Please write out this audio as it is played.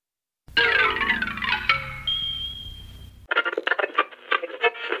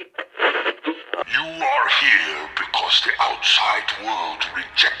outside world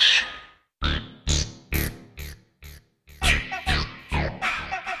rejects you.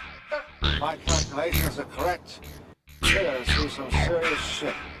 My calculations are correct. You're gonna see some serious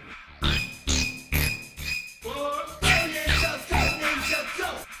shit.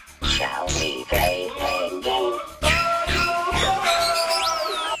 Shall we play a game?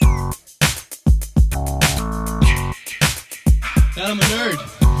 And I'm a nerd.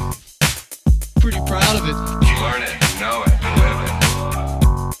 Pretty proud of it. Learn it, know it, live it.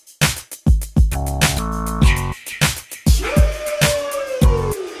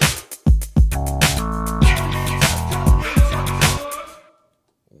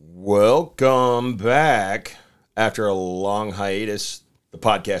 Welcome back after a long hiatus, the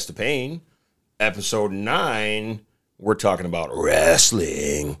podcast of pain, episode 9. We're talking about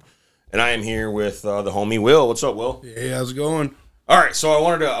wrestling, and I am here with the homie Will. What's up, Will? Hey, how's it going? All right, so I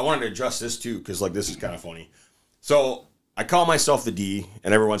wanted to address this too because like this is kind of funny. So I call myself the D,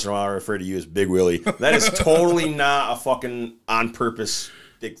 and every once in a while I refer to you as Big Willy. That is totally not a fucking on purpose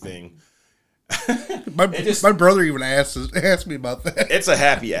dick thing. My brother even asked me about that. It's a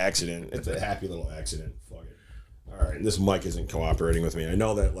happy accident. It's a happy little accident. Fuck it. All right, this mic isn't cooperating with me. I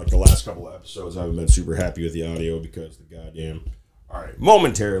know that like the last couple of episodes I haven't been super happy with the audio because the goddamn. All right,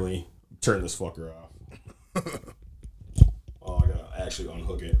 momentarily turn this fucker off. Oh, I gotta actually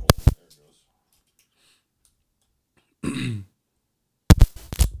unhook it. Oh, there it goes.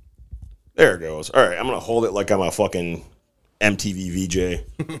 There it goes. All right, I'm gonna hold it like I'm a fucking MTV VJ.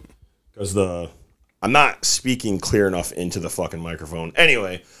 Because I'm not speaking clear enough into the fucking microphone.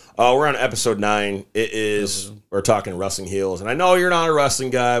 Anyway, we're on episode 9. We're talking wrestling heels. And I know you're not a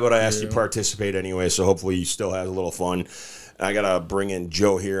wrestling guy, but I asked you to participate anyway, so hopefully you still have a little fun. And I got to bring in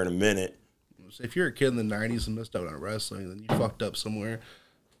Joe here in a minute. If you're a kid in the 90s and missed out on wrestling, then you fucked up somewhere.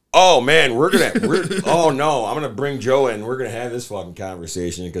 Oh, man, oh, no, I'm going to bring Joe in. We're going to have this fucking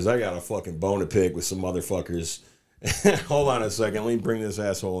conversation because I got a fucking bone to pick with some motherfuckers. Hold on a second. Let me bring this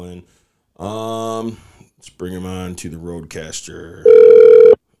asshole in. Let's bring him on to the Roadcaster.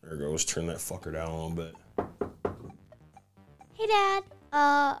 There goes. Turn that fucker down a little bit. Hey, Dad.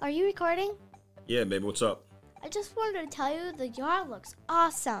 Are you recording? Yeah, baby. What's up? I just wanted to tell you the yard looks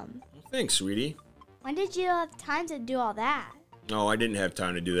awesome. Thanks, sweetie. When did you have time to do all that? Oh, I didn't have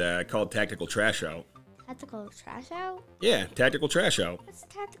time to do that. I called Tactical Trash Out. Tactical trash out? Yeah, Tactical Trash Out. What's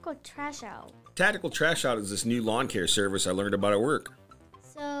tactical trash out? Tactical Trash Out is this new lawn care service I learned about at work.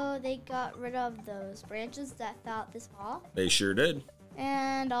 So they got rid of those branches that fell out this fall? They sure did.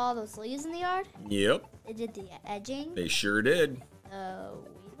 And all those leaves in the yard? Yep. They did the edging? They sure did.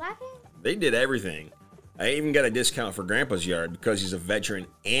 Weed whacking? They did everything. I even got a discount for Grandpa's yard because he's a veteran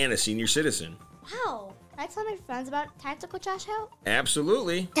and a senior citizen. Wow. Can I tell my friends about Tactical Trash Out?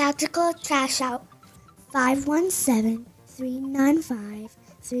 Absolutely. Tactical Trash Out.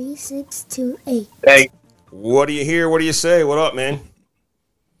 517-395-3628. Hey. What do you hear? What do you say? What up, man?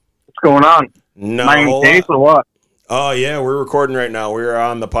 What's going on? No. My name's Dave or what? Oh, yeah, we're recording right now. We're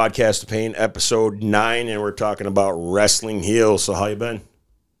on the Podcast of Pain, episode 9, and we're talking about wrestling heels. So how you been?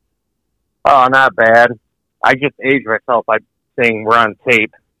 Oh, not bad. I just aged myself by saying we're on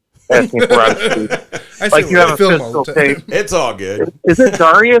tape. Asking for on tape. Like you have a physical tape. It's all good. Is it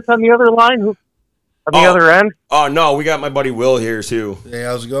Darius on the other line? On the other end? Oh, no, we got my buddy Will here, too. Hey,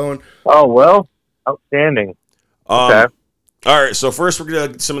 how's it going? Oh, well, outstanding. Okay. All right, so first we're going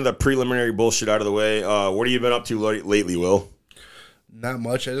to get some of the preliminary bullshit out of the way. What have you been up to lately, Will? Not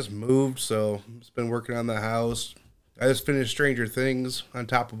much. I just moved, so I've just been working on the house. I just finished Stranger Things on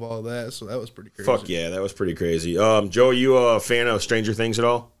top of all that, so that was pretty crazy. Fuck yeah, that was pretty crazy. Joe, you a fan of Stranger Things at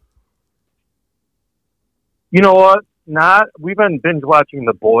all? You know what? We've been binge watching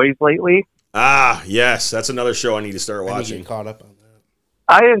The Boys lately. Ah, yes, that's another show I need to start watching. I need to get caught up on that.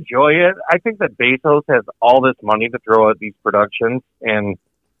 I enjoy it. I think that Bezos has all this money to throw at these productions, and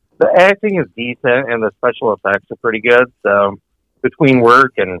the acting is decent, and the special effects are pretty good. So between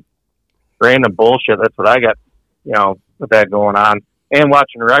work and random bullshit, that's what I got, with that going on. And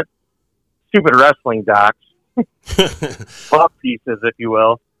watching stupid wrestling docs. Fuck pieces, if you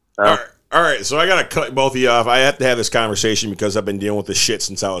will. All right, so I got to cut both of you off. I have to have this conversation because I've been dealing with this shit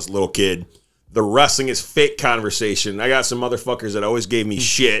since I was a little kid. The wrestling is fake conversation. I got some motherfuckers that always gave me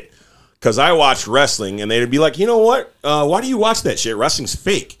shit because I watched wrestling, and they'd be like, you know what? Why do you watch that shit? Wrestling's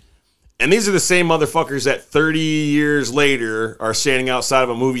fake. And these are the same motherfuckers that 30 years later are standing outside of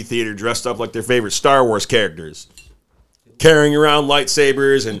a movie theater dressed up like their favorite Star Wars characters, carrying around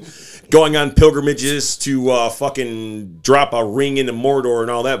lightsabers and going on pilgrimages to fucking drop a ring into Mordor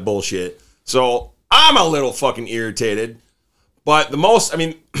and all that bullshit. So I'm a little fucking irritated. But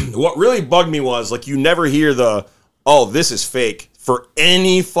what really bugged me was, like, you never hear the, oh, this is fake for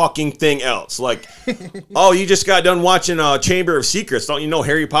any fucking thing else. Like, oh, you just got done watching Chamber of Secrets. Don't you know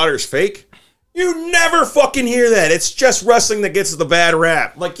Harry Potter's fake? You never fucking hear that. It's just wrestling that gets the bad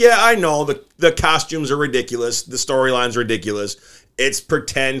rap. Like, yeah, I know the costumes are ridiculous. The storyline's ridiculous. It's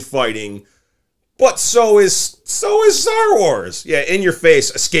pretend fighting. But so is Star Wars. Yeah, in your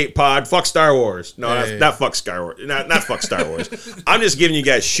face, escape pod. Fuck Star Wars. No, not fuck Star Wars. Not fuck Star Wars. I'm just giving you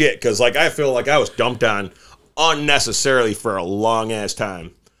guys shit because, like, I feel like I was dumped on unnecessarily for a long ass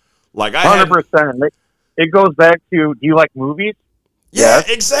time. Like, 100%. It goes back to, do you like movies? Yeah,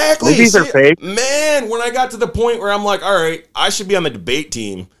 exactly. Movies are fake. Man, when I got to the point where I'm like, all right, I should be on the debate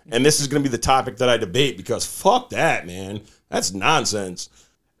team, and this is going to be the topic that I debate because fuck that, man. That's nonsense.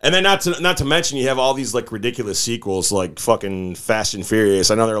 And then not to mention you have all these like ridiculous sequels like fucking Fast and Furious.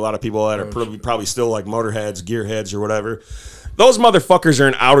 I know there are a lot of people that are probably still like Motorheads, Gearheads, or whatever. Those motherfuckers are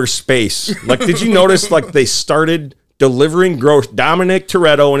in outer space. Like, did you notice like they started delivering Dominic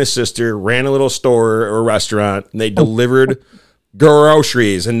Toretto and his sister ran a little store or restaurant, and they delivered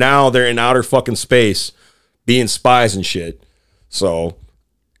groceries, and now they're in outer fucking space being spies and shit. So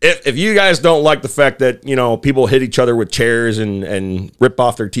if you guys don't like the fact that, you know, people hit each other with chairs and rip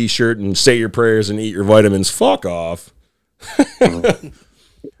off their t-shirt and say your prayers and eat your vitamins, fuck off. All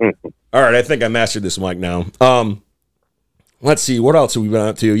right, I think I mastered this mic now. Let's see, what else have we been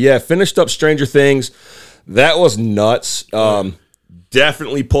up to? Yeah, finished up Stranger Things. That was nuts.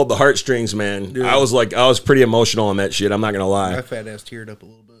 Definitely pulled the heartstrings, man. Dude. I was pretty emotional on that shit. I'm not gonna lie. My fat ass teared up a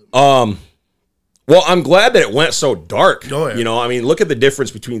little bit. Well, I'm glad that it went so dark. Oh, yeah. You know, I mean, look at the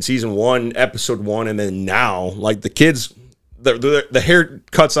difference between season 1, episode 1, and then now. Like the kids, the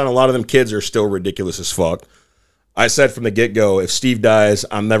haircuts on a lot of them kids are still ridiculous as fuck. I said from the get-go, if Steve dies,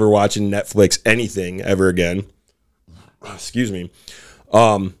 I'm never watching Netflix anything ever again. Excuse me.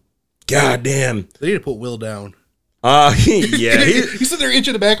 God damn. They need to put Will down. Yeah, he's sitting there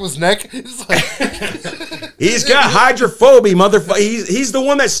itching the back of his neck. It's like he's got hydrophobia, motherfucker. He's the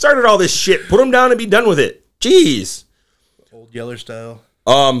one that started all this shit. Put him down and be done with it. Jeez. Old Yeller style.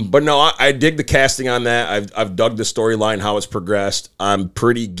 But no, I dig the casting on that. I've dug the storyline, how it's progressed. I'm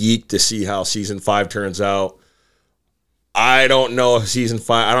pretty geeked to see how season 5 turns out. I don't know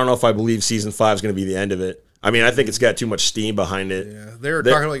if I believe season 5 is going to be the end of it. I mean, I think it's got too much steam behind it. Yeah, they were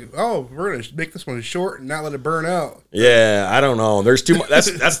talking like, oh, we're going to make this one short and not let it burn out. Yeah, I don't know. There's too much.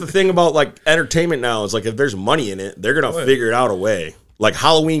 That's the thing about like entertainment now. Is like if there's money in it, they're gonna figure out a way. Like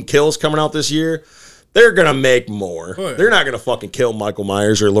Halloween Kills coming out this year, they're gonna make more. They're not gonna fucking kill Michael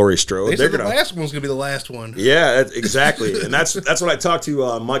Myers or Laurie Strode. They're gonna. The last one's gonna be the last one. Yeah, exactly. And that's what I talked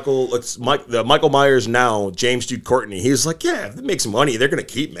to Michael Myers now, James Jude Courtney. He's like, yeah, if it makes money, they're gonna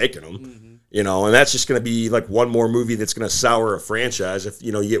keep making them. Mm-hmm. You know, and that's just going to be like one more movie that's going to sour a franchise. If,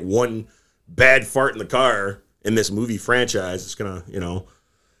 you know, you get one bad fart in the car in this movie franchise, it's going to, you know.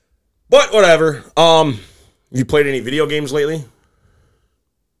 But whatever. You played any video games lately?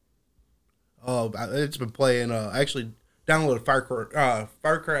 Oh, it's been playing. I actually downloaded Far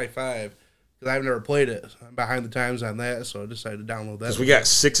Cry 5 because I've never played it. I'm behind the times on that, so I decided to download that. Because we got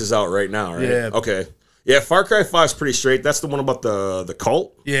 6s out right now, right? Yeah. Okay. Yeah, Far Cry 5 is pretty straight. That's the one about the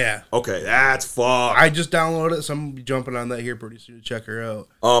cult? Yeah. Okay, that's fuck. I just downloaded it, so I'm going to be jumping on that here pretty soon to check her out.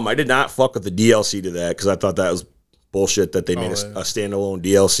 I did not fuck with the DLC to that because I thought that was bullshit that they made a standalone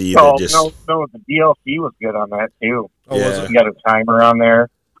DLC. No, the DLC was good on that too. Oh, yeah. was it? You got a timer on there.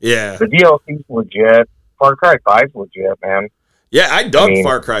 Yeah. The DLC's legit. Far Cry 5's legit, man. Yeah, I dug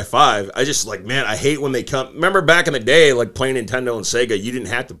Far Cry 5. I just, like, man, I hate when they come. Remember back in the day, like, playing Nintendo and Sega, you didn't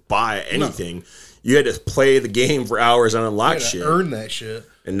have to buy anything. No. You had to play the game for hours and unlock shit. Earn that shit.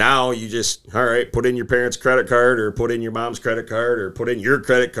 And now you just, all right, put in your parents' credit card or put in your mom's credit card or put in your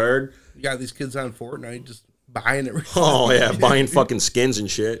credit card. You got these kids on Fortnite just buying everything. Oh, yeah, buying fucking skins and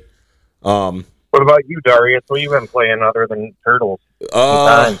shit. What about you, Darius? What have you been playing other than Turtles?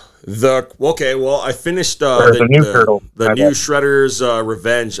 I finished the new Shredder's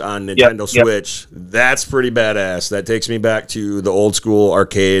Revenge on Nintendo Switch. That's pretty badass. That takes me back to the old school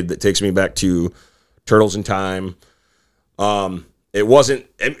arcade. That takes me back to Turtles in Time. It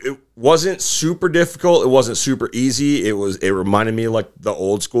wasn't super difficult. It wasn't super easy. It reminded me of like the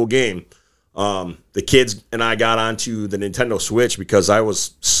old school game. The kids and I got onto the Nintendo Switch because I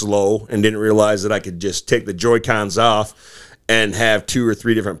was slow and didn't realize that I could just take the Joy-Cons off and have 2 or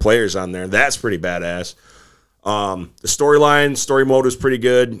 3 different players on there. That's pretty badass. The story mode is pretty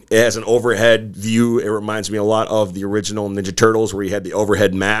good. It has an overhead view. It reminds me a lot of the original Ninja Turtles where you had the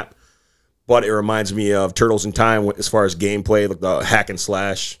overhead map. But it reminds me of Turtles in Time as far as gameplay, like the hack and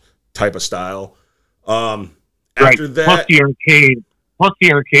slash type of style. After that, plus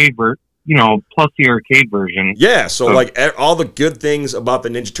the arcade plus the arcade version. Yeah, so like all the good things about the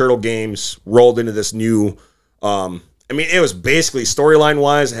Ninja Turtle games rolled into this new. I mean, it was basically storyline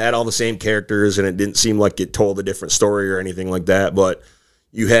wise, it had all the same characters, and it didn't seem like it told a different story or anything like that. But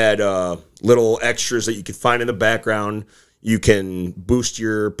you had little extras that you could find in the background. You can boost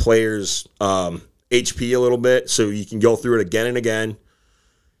your players' HP a little bit, so you can go through it again and again.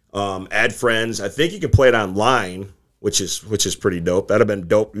 Add friends. I think you can play it online, which is pretty dope. That'd have been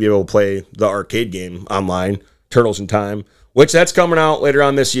dope to be able to play the arcade game online, Turtles in Time, which that's coming out later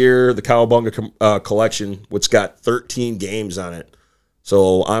on this year. The Cowabunga collection, which got 13 games on it.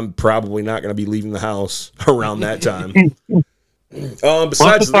 So I'm probably not going to be leaving the house around that time. Besides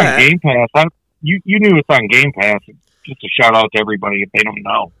it's that, on Game Pass. You knew it's on Game Pass. Just a shout out to everybody if they don't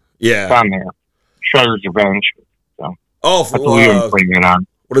know. Yeah, it's on there. Shredder's Revenge. So that's what we've been playing it on.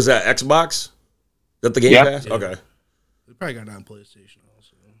 What is that? Xbox? Is that the Game Pass? Yeah. Okay. They probably got it on PlayStation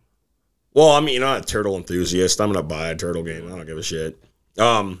also. Well, I mean, you're not a turtle enthusiast. I'm gonna buy a turtle game. I don't give a shit.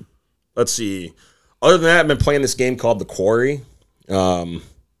 Let's see. Other than that, I've been playing this game called The Quarry.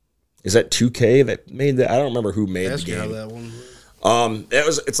 Is that 2K that made that? I don't remember who made the game. That one.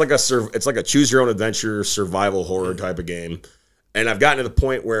 It's like a choose your own adventure survival horror type of game. And I've gotten to the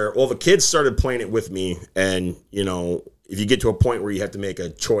point where, the kids started playing it with me, and if you get to a point where you have to make a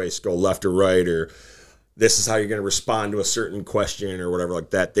choice, go left or right, or this is how you're going to respond to a certain question or whatever like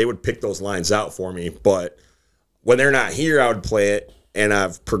that, they would pick those lines out for me. But when they're not here, I would play it, and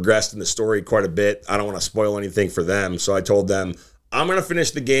I've progressed in the story quite a bit. I don't want to spoil anything for them, so I told them, I'm going to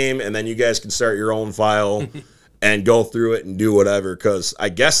finish the game, and then you guys can start your own file and go through it and do whatever, because I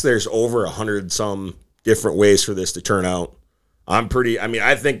guess there's over 100 some different ways for this to turn out. I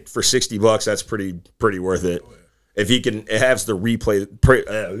think for $60, that's pretty worth it. If he can, it has the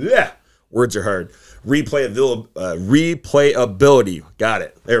words are hard. Replayability. Got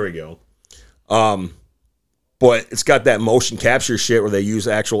it. There we go. But it's got that motion capture shit where they use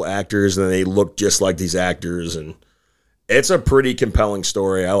actual actors and they look just like these actors, and it's a pretty compelling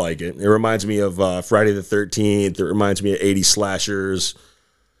story. I like it. It reminds me of Friday the 13th. It reminds me of 80s slashers.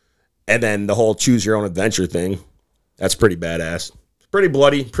 And then the whole choose your own adventure thing. That's pretty badass. It's pretty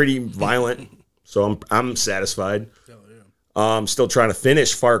bloody, pretty violent. So I'm satisfied. I'm still trying to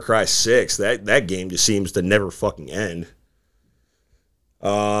finish Far Cry 6. That game just seems to never fucking end.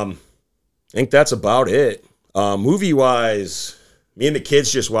 I think that's about it. Movie-wise, me and the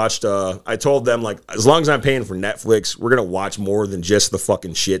kids just watched, I told them, like, as long as I'm paying for Netflix, we're going to watch more than just the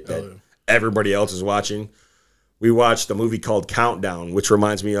fucking shit that everybody else is watching. We watched a movie called Countdown, which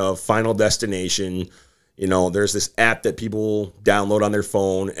reminds me of Final Destination. There's this app that people download on their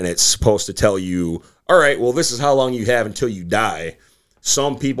phone, and it's supposed to tell you, all right, well, this is how long you have until you die.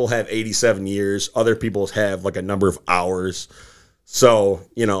 Some people have 87 years. Other people have, like, a number of hours. So,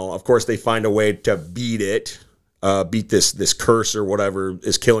 of course, they find a way to beat it. Beat this curse or whatever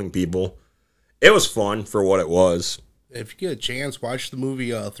is killing people. It was fun for what it was. If you get a chance, watch the movie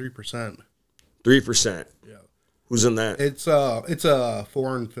 3%. 3%. Yeah. Who's in that? It's a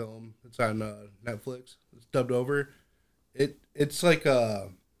foreign film. It's on Netflix. It's dubbed over. It's like I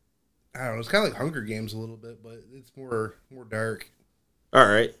don't know. It's kind of like Hunger Games a little bit, but it's more dark. All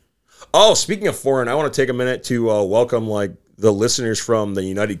right. Oh, speaking of foreign, I want to take a minute to welcome the listeners from the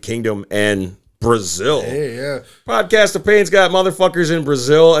United Kingdom and Brazil. Hey, yeah. Podcast of Pain's got motherfuckers in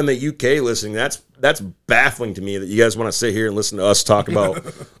Brazil and the UK listening. That's baffling to me that you guys want to sit here and listen to us talk about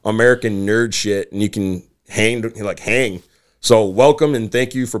American nerd shit, and you can hang. So welcome and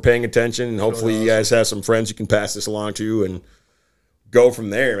thank you for paying attention, and hopefully you guys have some friends you can pass this along to and go from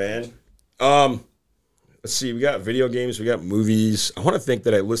there, man. Let's see, we got video games, we got movies. I want to think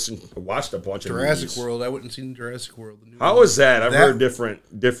that I watched a bunch of movies. Jurassic World. I wouldn't have seen Jurassic World. How was that? I've heard different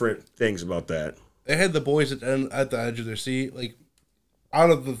things about that. They had the boys at the edge of their seat. Like,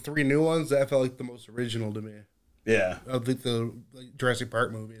 out of the three new ones, that felt like the most original to me. Yeah. Of the Jurassic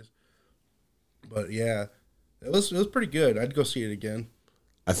Park movies. But yeah, it was pretty good. I'd go see it again.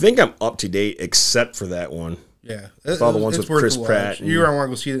 I think I'm up to date except for that one. Yeah. All the ones with Chris Pratt. You're going to want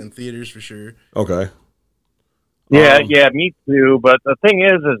to go see it in theaters for sure. Okay. Yeah, me too. But the thing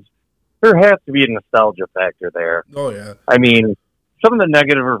is there has to be a nostalgia factor there. Oh, yeah. I mean, some of the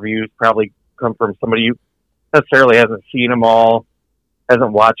negative reviews probably come from somebody who necessarily hasn't seen them all,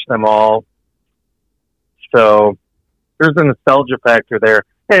 hasn't watched them all. So there's a nostalgia factor there.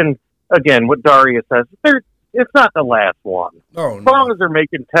 And again, what Daria says, it's not the last one. Oh, as long as they're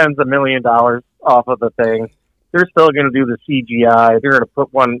making tens of $1 million off of the thing, they're still going to do the CGI. They're going to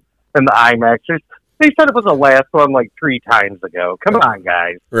put one in the IMAX. They said it was the last one like 3 times ago. Come on,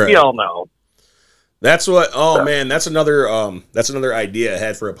 guys. Right. We all know. That's what. Oh man, that's another idea I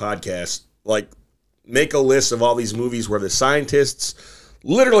had for a podcast. Like, make a list of all these movies where the scientists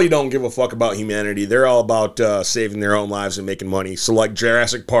literally don't give a fuck about humanity. They're all about saving their own lives and making money. So, like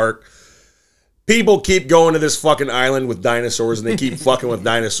Jurassic Park, people keep going to this fucking island with dinosaurs, and they keep fucking with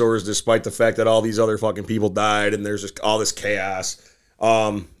dinosaurs despite the fact that all these other fucking people died, and there's just all this chaos.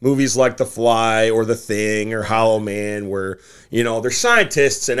 Movies like The Fly or The Thing or Hollow Man, where, you know, they're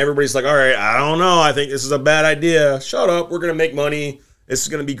scientists and everybody's like, all right, I don't know, I think this is a bad idea. Shut up, we're going to make money. This is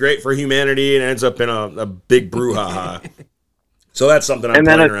going to be great for humanity, and it ends up in a big brouhaha. So that's something I'm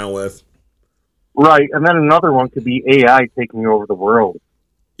playing around with. Right, and then another one could be AI taking over the world.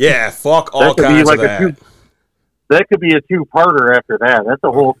 Yeah, fuck all kinds of that. That could be a two-parter after that. That's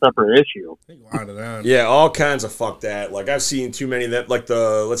a whole separate issue. Yeah, all kinds of fuck that. Like, I've seen too many that, like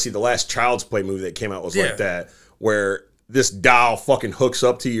the last Child's Play movie that came out was like that, where this doll fucking hooks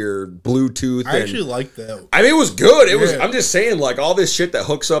up to your Bluetooth. I actually like that. I mean, it was good. It was. I'm just saying, like, all this shit that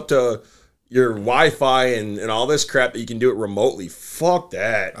hooks up to your Wi-Fi and all this crap that you can do it remotely. Fuck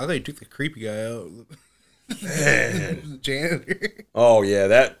that. I thought you took the creepy guy out. Man. Janitor. Oh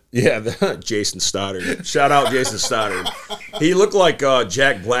yeah, Jason Stoddard. Shout out Jason Stoddard. He looked like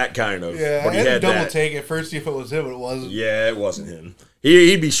Jack Black kind of. Yeah, but he I had to double that. take it first, see if it was him, but it wasn't. Yeah, it wasn't him.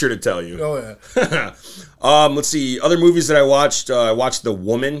 He'd be sure to tell you. Oh yeah. Let's see other movies that I watched. I watched The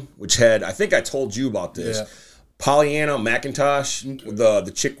Woman, which had, I think I told you about this. Yeah. Pollyanna McIntosh,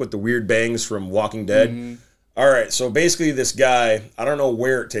 the chick with the weird bangs from Walking Dead. Mm-hmm. All right, so basically this guy, I don't know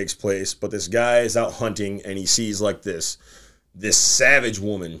where it takes place, but this guy is out hunting and he sees like this savage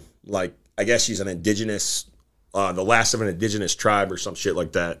woman, like I guess she's an indigenous, the last of an indigenous tribe or some shit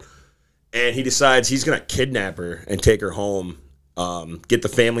like that. And he decides he's going to kidnap her and take her home, get the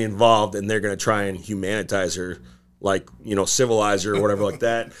family involved, and they're going to try and humanitize her, like, you know, civilize her or whatever like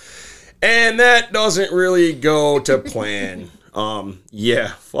that. And that doesn't really go to plan. Yeah,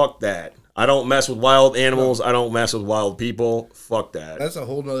 fuck that. I don't mess with wild animals. I don't mess with wild people. Fuck that. That's a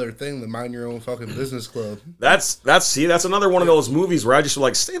whole nother thing, the Mind Your Own Fucking Business Club. That's another one of those movies where I just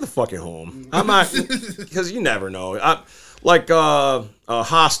like, stay the fucking home. I'm not, because you never know.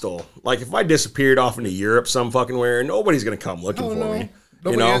 Hostel. Like, if I disappeared off into Europe some fucking where, nobody's gonna come looking for me.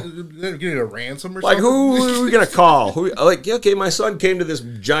 Nobody getting a ransom or like, something? who are we going to call? Okay, my son came to this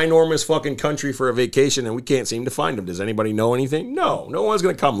ginormous fucking country for a vacation and we can't seem to find him. Does anybody know anything? No one's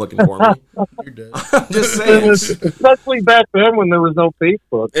going to come looking for me. You're dead. I'm just saying. Especially back then when there was no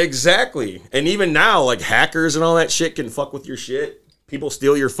Facebook. Exactly. And even now, like, hackers and all that shit can fuck with your shit. People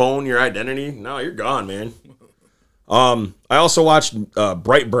steal your phone, your identity. No, you're gone, man. I also watched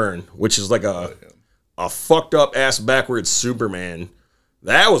Brightburn, which is like a fucked up ass backwards Superman.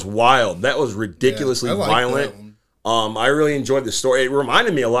 That was wild. That was ridiculously violent. I really enjoyed the story. It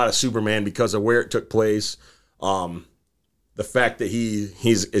reminded me a lot of Superman because of where it took place. The fact that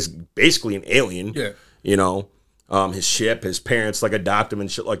is basically an alien. Yeah. You know, his ship, his parents like adopt him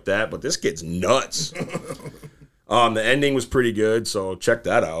and shit like that. But this kid's nuts. The ending was pretty good, so check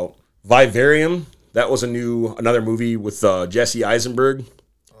that out. Vivarium. That was another movie with Jesse Eisenberg.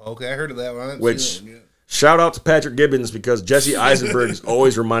 Okay, I heard of that one. Which. Shout out to Patrick Gibbons, because Jesse Eisenberg's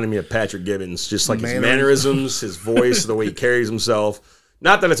always reminded me of Patrick Gibbons. Just like his mannerisms, his voice, the way he carries himself.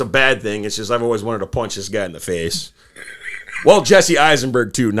 Not that it's a bad thing. It's just I've always wanted to punch this guy in the face. Well, Jesse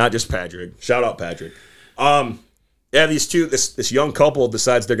Eisenberg too, not just Patrick. Shout out Patrick. Yeah, this young couple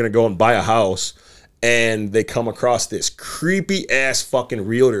decides they're going to go and buy a house. And they come across this creepy ass fucking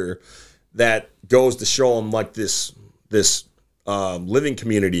realtor that goes to show them like this living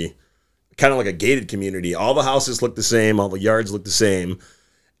community. Kind of like a gated community. All the houses look the same. All the yards look the same.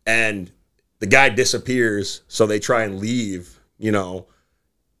 And the guy disappears, so they try and leave. You know,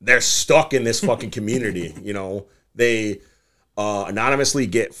 they're stuck in this fucking community. You know, they anonymously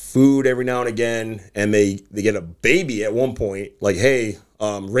get food every now and again, and they get a baby at one point. Like, hey,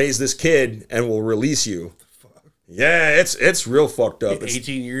 raise this kid, and we'll release you. Yeah, it's real fucked up.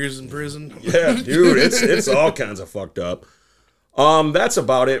 18 years in prison. Yeah, dude, it's all kinds of fucked up. That's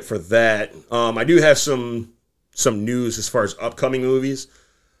about it for that. I do have some news as far as upcoming movies.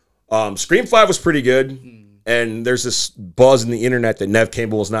 Scream 5 was pretty good, and there's this buzz in the internet that Neve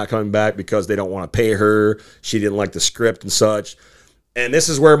Campbell is not coming back because they don't want to pay her. She didn't like the script and such. And this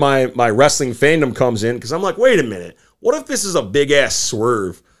is where my wrestling fandom comes in, because I'm like, wait a minute. What if this is a big-ass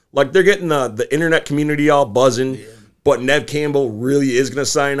swerve? Like, they're getting the internet community all buzzing. Yeah. But Neve Campbell really is going to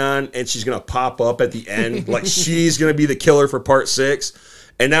sign on, and she's going to pop up at the end. Like, she's going to be the killer for part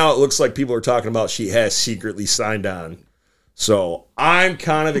 6. And now it looks like people are talking about she has secretly signed on. So I'm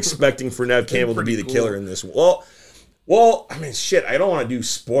kind of expecting for Neve Campbell to be the killer in this. Well, Well, I mean, shit, I don't want to do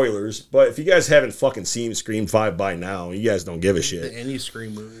spoilers, but if you guys haven't fucking seen Scream 5 by now, you guys don't give a shit. Any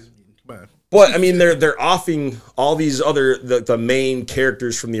Scream movie. Come on. But, I mean, they're offing all these other, the main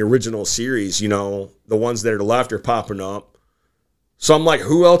characters from the original series, you know, the ones that are left are popping up. So I'm like,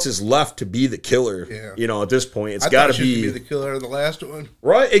 who else is left to be the killer? Yeah. You know, at this point, it's I got thought to she be could be the killer of the last one.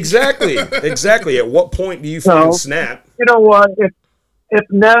 Right, exactly. Exactly. At what point do you fucking snap? You know what? If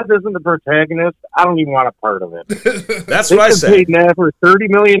Nev isn't the protagonist, I don't even want a part of it. That's what I said. Paid Nev for $30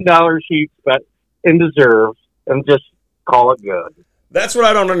 million she expect and deserves, and just call it good. That's what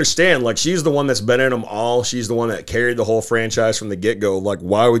I don't understand. Like, she's the one that's been in them all. She's the one that carried the whole franchise from the get-go. Like,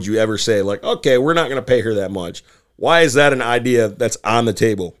 why would you ever say, like, okay, we're not going to pay her that much? Why is that an idea that's on the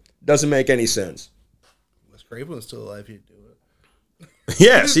table? Doesn't make any sense. Wes Craven was still alive, he'd do it.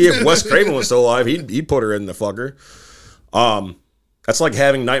 Yeah, see, if Wes Craven was still alive, he'd put her in the fucker. That's like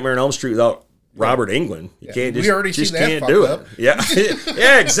having Nightmare on Elm Street without Robert Englund. You can't just, we already just seen that can't do fucked it. Yeah,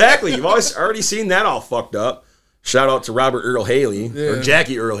 yeah, exactly. You've already seen that all fucked up. Shout out to Robert Earl Haley or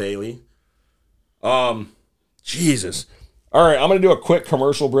Jackie Earl Haley. Jesus. All right, I'm gonna do a quick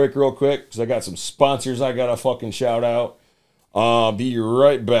commercial break real quick because I got some sponsors I gotta fucking shout out. Be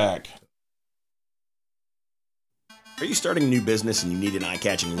right back. Are you starting a new business and you need an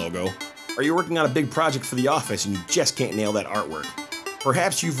eye-catching logo? Are you working on a big project for the office and you just can't nail that artwork?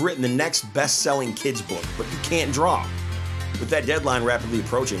 Perhaps you've written the next best-selling kids book, but you can't draw. With that deadline rapidly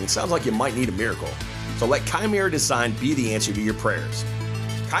approaching, it sounds like you might need a miracle. So let Chimera Design be the answer to your prayers.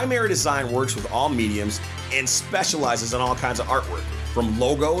 Chimera Design works with all mediums and specializes in all kinds of artwork, from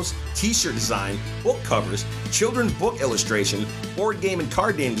logos, t-shirt design, book covers, children's book illustration, board game and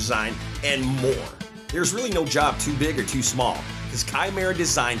card game design, and more. There's really no job too big or too small, because Chimera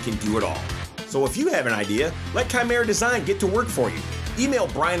Design can do it all. So if you have an idea, let Chimera Design get to work for you. Email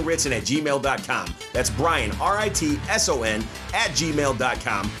BrianRitson@gmail.com. That's Brian, R-I-T-S-O-N,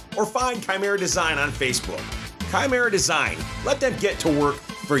 @gmail.com, or find Chimera Design on Facebook. Chimera Design. Let them get to work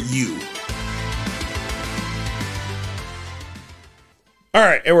for you. All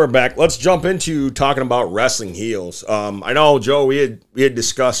right, and we're back. Let's jump into talking about wrestling heels. I know, Joe, we had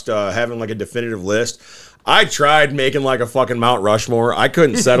discussed having like a definitive list. I tried making like a fucking Mount Rushmore. I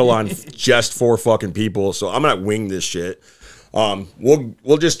couldn't settle on just 4 fucking people, so I'm gonna wing this shit.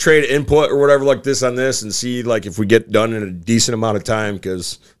 We'll just trade input or whatever like this on this and see like if we get done in a decent amount of time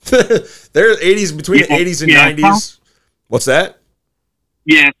because there's 80s between the 80s and 90s. What's that?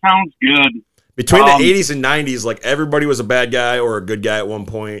 Yeah, it sounds good. Between the 80s and 90s, like everybody was a bad guy or a good guy at one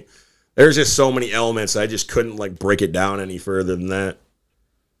point. There's just so many elements. I just couldn't like break it down any further than that.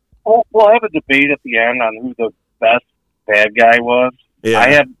 We'll have a debate at the end on who the best bad guy was. Yeah. I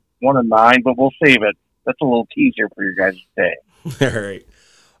had one in mind, but we'll save it. That's a little teaser for you guys to say. All right.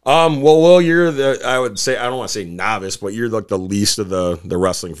 Well, Will, you're I would say, I don't want to say novice, but you're like the least of the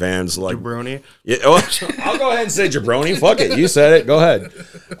wrestling fans. Like Jabroni. Yeah, I'll go ahead and say jabroni. Fuck it. You said it. Go ahead.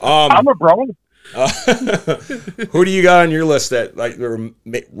 I'm a brony. Who do you got on your list that like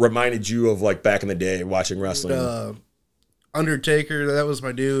reminded you of like back in the day watching wrestling? Undertaker, that was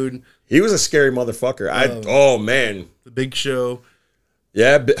my dude. He was a scary motherfucker. Oh man, The Big Show.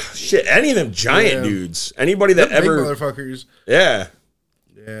 Yeah, shit. Any of them giant dudes. Anybody that Them big ever motherfuckers. Yeah.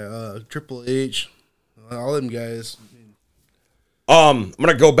 Yeah, Triple H, all them guys. I'm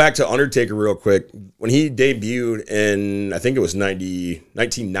gonna go back to Undertaker real quick. When he debuted in, I think it was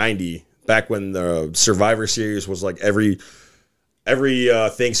 1990, back when the Survivor Series was like every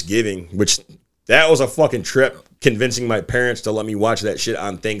Thanksgiving, which that was a fucking trip. Convincing my parents to let me watch that shit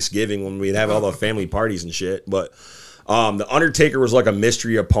on Thanksgiving when we'd have all the family parties and shit. But the Undertaker was like a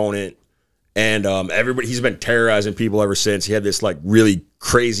mystery opponent. And he's been terrorizing people ever since. He had this like really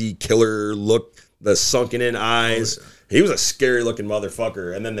crazy killer look, the sunken in eyes. He was a scary looking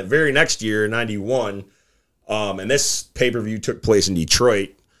motherfucker. And then the very next year, 91, and this pay-per-view took place in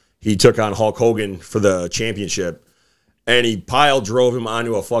Detroit. He took on Hulk Hogan for the championship. And he drove him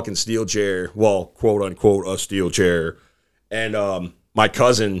onto a fucking steel chair. Well, quote unquote, a steel chair. And my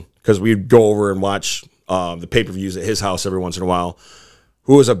cousin, because we'd go over and watch the pay-per-views at his house every once in a while,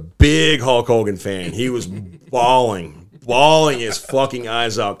 who was a big Hulk Hogan fan. He was bawling his fucking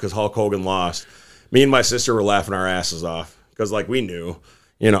eyes out because Hulk Hogan lost. Me and my sister were laughing our asses off because, like, we knew,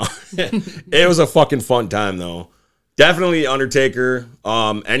 It was a fucking fun time, though. Definitely Undertaker.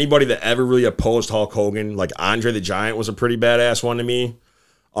 Anybody that ever really opposed Hulk Hogan, like Andre the Giant was a pretty badass one to me.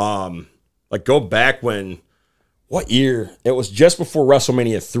 Like, go back what year? It was just before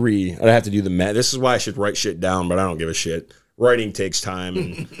WrestleMania 3. I'd have to do the math. This is why I should write shit down, but I don't give a shit. Writing takes time.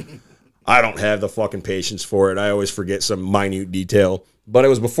 And I don't have the fucking patience for it. I always forget some minute detail. But it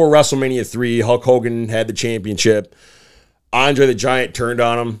was before WrestleMania 3. Hulk Hogan had the championship. Andre the Giant turned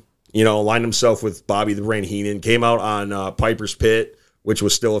on him, lined himself with Bobby the Brain Heenan, came out on Piper's Pit, which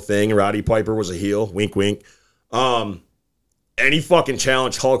was still a thing. Roddy Piper was a heel. Wink, wink. And he fucking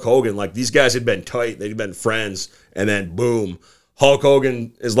challenged Hulk Hogan. Like, these guys had been tight. They'd been friends. And then, boom. Hulk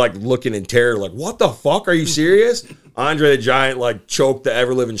Hogan is, like, looking in terror. Like, what the fuck? Are you serious? Andre the Giant, like, choked the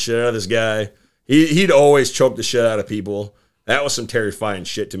ever-living shit out of this guy. He'd always choke the shit out of people. That was some terrifying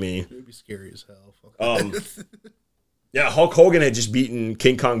shit to me. It would be scary as hell. Yeah, Hulk Hogan had just beaten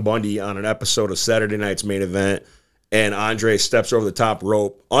King Kong Bundy on an episode of Saturday Night's Main Event. And Andre steps over the top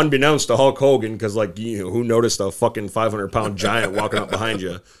rope, unbeknownst to Hulk Hogan, because, like, who noticed a fucking 500-pound giant walking up behind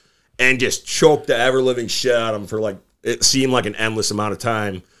you, and just choked the ever-living shit out of him for, like, it seemed like an endless amount of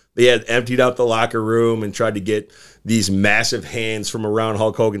time. They had emptied out the locker room and tried to get these massive hands from around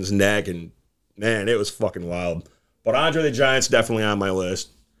Hulk Hogan's neck, and, man, it was fucking wild. But Andre the Giant's definitely on my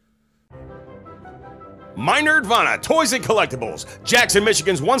list. My Nerdvana, toys and collectibles. Jackson,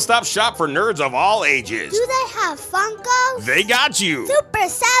 Michigan's one-stop shop for nerds of all ages. Do they have Funkos? They got you. Super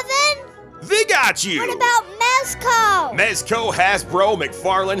 7? They got you. What about Mezco? Mezco, Hasbro,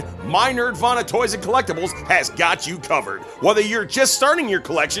 McFarlane, My Nerdvana Toys and Collectibles has got you covered. Whether you're just starting your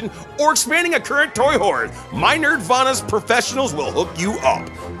collection or expanding a current toy hoard, My Nerdvana's professionals will hook you up.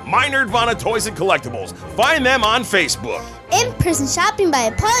 My Nerdvana Toys and Collectibles. Find them on Facebook. In-person shopping by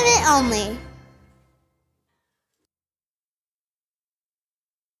appointment only.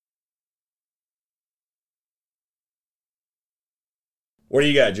 What do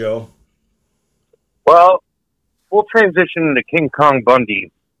you got, Joe? Well, we'll transition into King Kong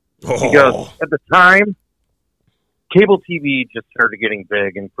Bundy. Because at the time, cable TV just started getting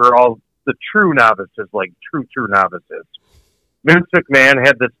big, and for all the true novices, like true novices, Vince McMahon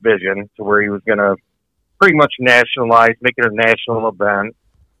had this vision to where he was going to pretty much nationalize, make it a national event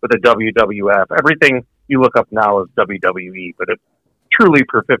with the WWF. Everything you look up now is WWE, but it truly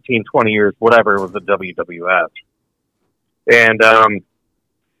for 15, 20 years, whatever, was the WWF. And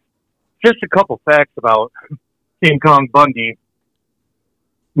just a couple facts about King Kong Bundy.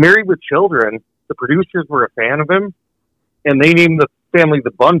 Married with Children, the producers were a fan of him, and they named the family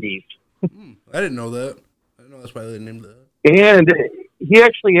the Bundys. I didn't know that. I didn't know that's why they named that. And he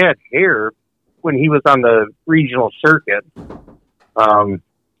actually had hair when he was on the regional circuit. He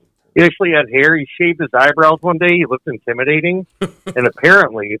actually had hair. He shaved his eyebrows one day. He looked intimidating. And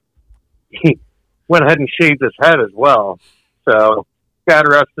apparently, he went ahead and shaved his head as well. So, God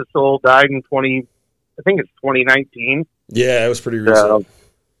rest his soul, died in 2019. Yeah, it was pretty recent.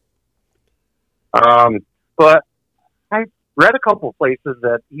 But I read a couple places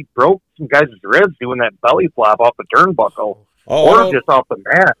that he broke some guys' ribs doing that belly flop off the turnbuckle, or just off the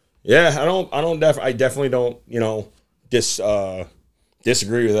mat. Yeah, I definitely don't,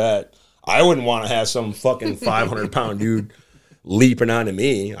 disagree with that. I wouldn't want to have some fucking 500-pound dude leaping onto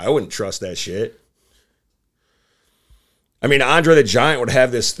me. I wouldn't trust that shit. I mean, Andre the Giant would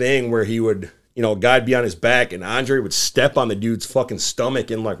have this thing where he would, guy'd be on his back, and Andre would step on the dude's fucking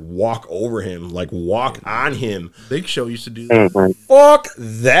stomach and, like, walk over him, like, walk on him. Big Show used to do that. Mm-hmm. Fuck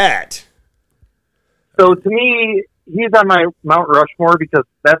that. So, to me, he's on my Mount Rushmore because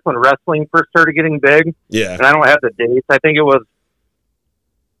that's when wrestling first started getting big. Yeah. And I don't have the dates. I think it was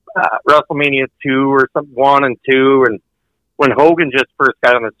WrestleMania 2 or 1 and 2, and when Hogan just first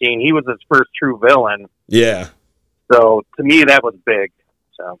got on the scene, he was his first true villain. Yeah. So, to me, that was big.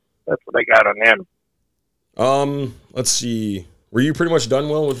 So, that's what I got on him. Let's see. Were you pretty much done,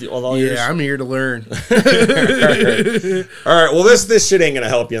 Will, with all yours? Yeah, I'm here to learn. All right. Well, this shit ain't going to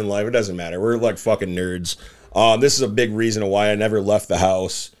help you in life. It doesn't matter. We're like fucking nerds. This is a big reason why I never left the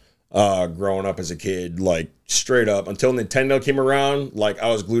house growing up as a kid. Like, straight up. Until Nintendo came around, like, I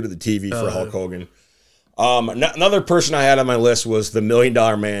was glued to the TV for Hulk Hogan. Another person I had on my list was the $1 Million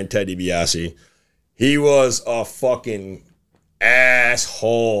Man, Ted DiBiase. He was a fucking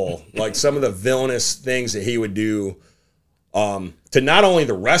asshole. Like, some of the villainous things that he would do to not only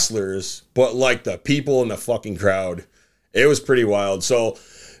the wrestlers, but, like, the people in the fucking crowd. It was pretty wild. So,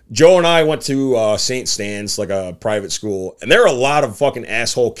 Joe and I went to St. Stan's, like a private school, and there were a lot of fucking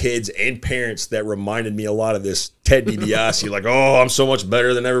asshole kids and parents that reminded me a lot of this Ted DiBiase. Like, oh, I'm so much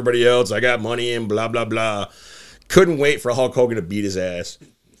better than everybody else. I got money and blah, blah, blah. Couldn't wait for Hulk Hogan to beat his ass.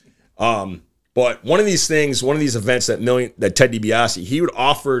 But one of these events that Ted DiBiase, he would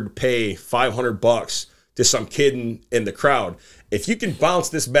offer to pay $500 to some kid in the crowd. If you can bounce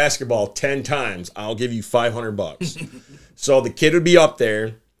this basketball 10 times, I'll give you $500. So the kid would be up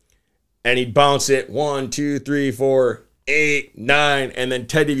there, and he'd bounce it 1, 2, 3, 4, 8, 9, and then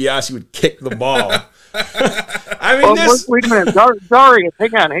Ted DiBiase would kick the ball. I mean, wait a minute. Darius,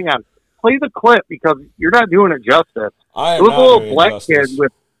 hang on. Play the clip because you're not doing it justice. I It was a little black kid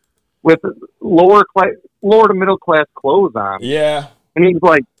with lower to middle class clothes on. Yeah. And he's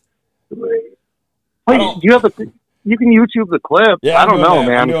like, do you have you can YouTube the clip. Yeah, I don't know,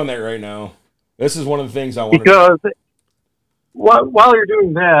 man. I'm doing that right now. This is one of the things I want because while you're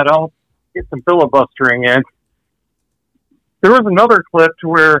doing that, I'll get some filibustering in. There was another clip to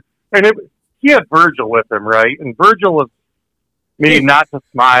where, he had Virgil with him, right? And Virgil was made not to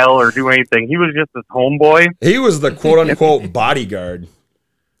smile or do anything. He was just his homeboy. He was the quote-unquote bodyguard.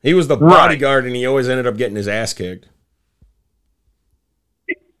 He was the bodyguard, and he always ended up getting his ass kicked.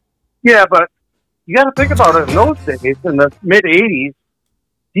 Yeah, but you got to think about it. In those days, in the mid-'80s,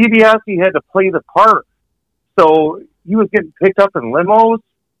 DiBiase had to play the part. So he was getting picked up in limos.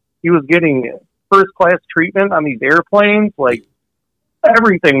 He was getting first-class treatment on these airplanes. Like,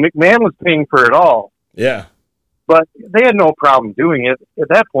 everything. McMahon was paying for it all. Yeah. But they had no problem doing it. At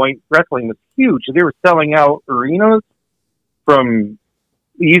that point, wrestling was huge. They were selling out arenas from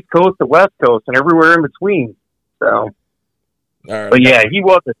the East Coast to West Coast and everywhere in between. So, all right. But yeah, he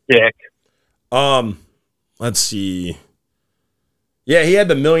was a dick. Let's see. Yeah, he had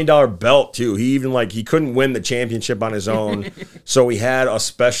the $1 million belt too. He even he couldn't win the championship on his own, so he had a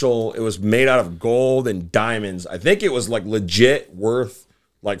special. It was made out of gold and diamonds. I think it was legit worth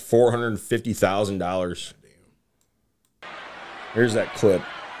 $450,000. Here's that clip.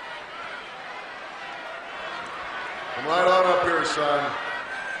 Come right on up here, son.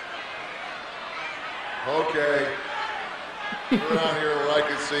 Okay. You're around here where I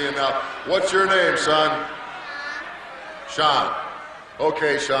can see you now. What's your name, son? Sean.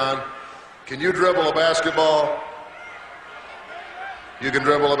 Okay, Sean. Can you dribble a basketball? You can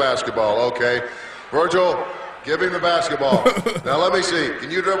dribble a basketball, okay. Virgil, give him the basketball. Now let me see. Can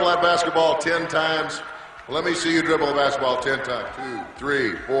you dribble that basketball 10 times? Let me see you dribble the basketball 10 times. 2,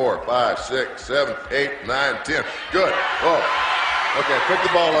 3, 4, 5, 6, 7, 8, 9, 10. Good. Oh. Okay, pick the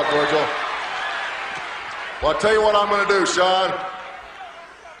ball up, Virgil. Well, I'll tell you what I'm going to do, Sean.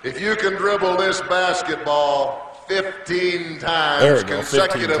 If you can dribble this basketball 15 times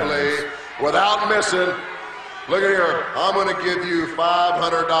consecutively without missing, look at here, I'm going to give you $500. Now,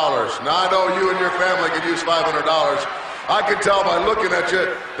 I know you and your family could use $500. I can tell by looking at you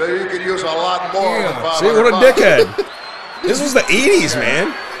that you could use a lot more than $500. See, what a dickhead. This was the 80s,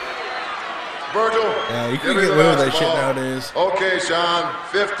 man. Virgil, yeah, you can get away with that shit nowadays. Okay, Sean,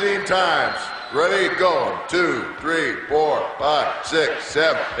 15 times. Ready, go. 2, 3, 4, 5, 6,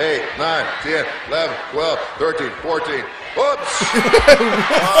 7, 8, 9, 10, 11, 12, 13, 14. Oops.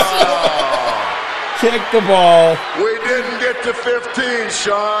 Kick the ball. We didn't get to 15,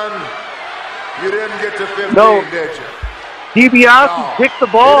 Sean. You didn't get to 15, did you? DiBiase kicked the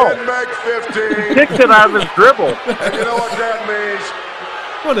ball. He didn't make 15. He kicked it out of his dribble. And you know what that means?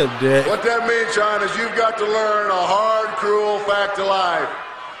 What a dick. What that means, Sean, is you've got to learn a hard, cruel fact of life.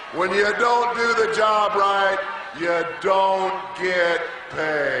 When you don't do the job right, you don't get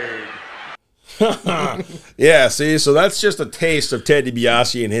paid. Yeah, see, so that's just a taste of Ted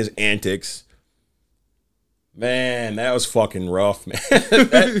DiBiase and his antics. Man, that was fucking rough, man.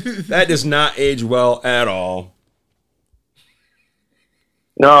 that does not age well at all.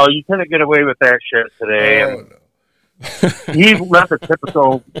 No, you couldn't get away with that shit today. Oh, no. He left the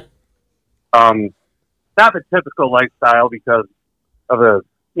typical, not the typical lifestyle because of a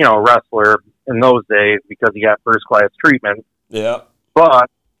wrestler in those days because he got first class treatment. Yeah, but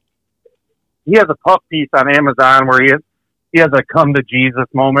he has a puff piece on Amazon where he has a come to Jesus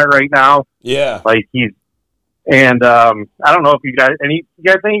moment right now. Yeah, and I don't know if you guys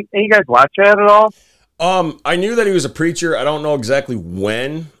watch that at all? I knew that he was a preacher. I don't know exactly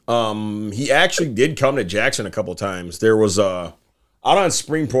when. He actually did come to Jackson a couple times. There was out on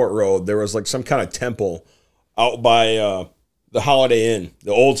Springport Road. There was some kind of temple out by the Holiday Inn,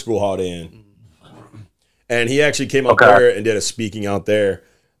 the old school Holiday Inn, and he actually came up there and did a speaking out there.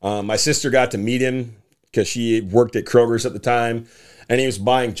 My sister got to meet him because she worked at Kroger's at the time, and he was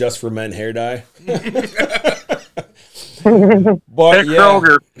buying Just for Men hair dye. But at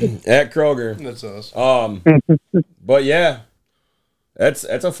Kroger. At Kroger. That's awesome. But yeah, that's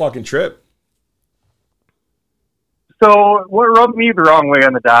a fucking trip. So what rubbed me the wrong way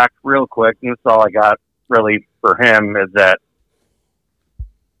on the dock, real quick, and that's all I got really for him, is that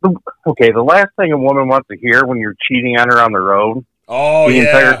the last thing a woman wants to hear when you're cheating on her on the road. Oh, the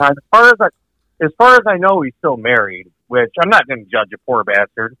entire time. As far as I know, he's still married, which I'm not going to judge a poor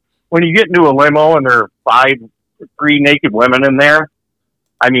bastard. When you get into a limo and there are 3 naked women in there,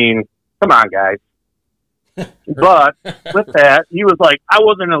 I mean, come on, guys. But with that, he was like, I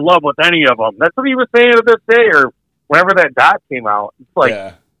wasn't in love with any of them. That's what he was saying to this day, or whenever that doc came out. It's like,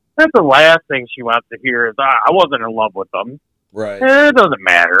 that's the last thing she wants to hear is, I wasn't in love with them. Right. It doesn't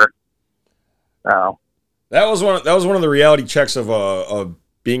matter. No. That was one of the reality checks of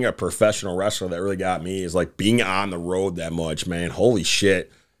being a professional wrestler that really got me, is like being on the road that much, man. Holy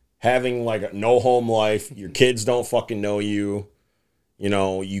shit. Having like a no home life, your kids don't fucking know you. You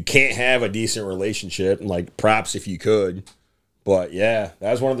know, you can't have a decent relationship, and like props if you could. But yeah, that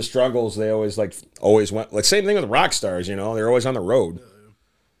was one of the struggles. They always went, like, same thing with rock stars, you know, they're always on the road.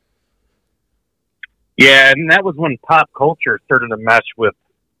 Yeah, and that was when pop culture started to mesh with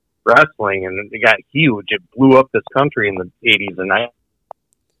wrestling, and it got huge. It blew up this country in the 80s and 90s.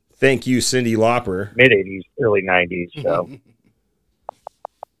 Thank you, Cyndi Lauper. Mid-80s, early 90s. So.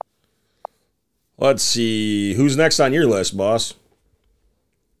 Let's see. Who's next on your list, boss?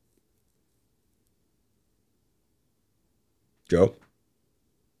 Joe?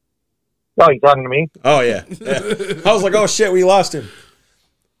 Oh, you talking to me? Oh, yeah. I was like, oh, shit, we lost him.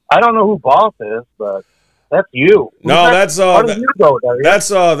 I don't know who boss is, but that's you. No, that's How do you go, Darius?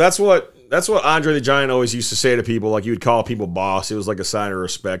 that's what Andre the Giant always used to say to people. Like, you would call people boss. It was like a sign of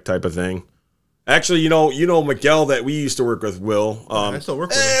respect type of thing. Actually, you know Miguel that we used to work with, Will. I still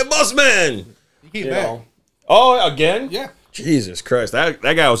work with hey, him. Bossman! He came back. Oh, again? Yeah. Jesus Christ, that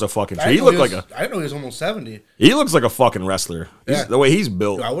guy was a fucking treat. He looked like a. I didn't know he was almost 70. He looks like a fucking wrestler. Yeah. The way he's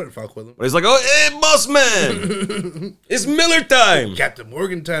built. Dude, I wouldn't fuck with him. But he's like, oh, hey, boss man, it's Miller time. Captain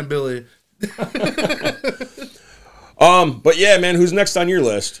Morgan time, Billy. But yeah, man, who's next on your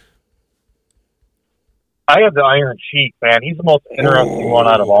list? I have the Iron Sheik, man. He's the most interesting one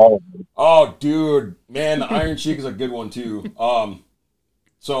out of all of them. Oh, dude, man, the Iron Sheik is a good one too.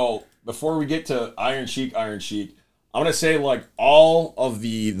 So before we get to Iron Sheik, I'm gonna say like all of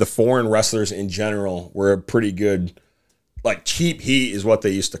the foreign wrestlers in general were a pretty good, like cheap heat is what they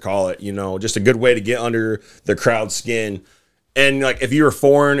used to call it. You know, just a good way to get under the crowd's skin. And like if you were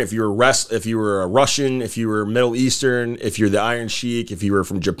foreign, if you were a Russian, if you were Middle Eastern, if you're the Iron Sheik, if you were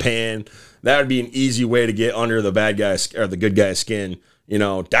from Japan, that would be an easy way to get under the bad guy's or the good guy's skin. You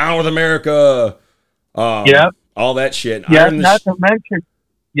know, down with America. Yep. All that shit. Yeah,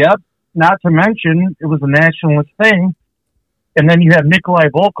 not to mention, it was a nationalist thing. And then you have Nikolai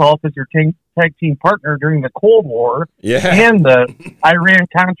Volkov as your tag team partner during the Cold War. Yeah. And the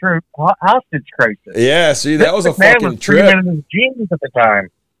Iran-Contra hostage crisis. Yeah, see, that was a Man fucking was trip. screaming in his jeans at the time.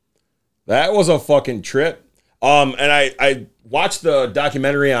 That was a fucking trip. And I watched the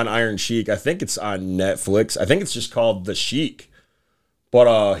documentary on Iron Sheik. I think it's on Netflix. I think it's just called The Sheik.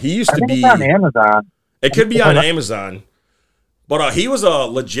 But he used to be it's on Amazon. It could be on Amazon. But he was a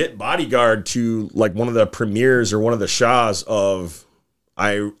legit bodyguard to like one of the premiers or one of the shahs of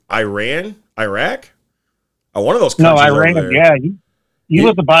Iraq? One of those countries. No, over Iran. there. Yeah, he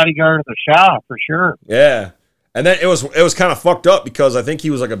was the bodyguard of the Shah for sure. Yeah, and then it was kind of fucked up because I think he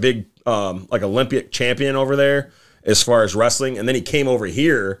was like a big like Olympic champion over there as far as wrestling, and then he came over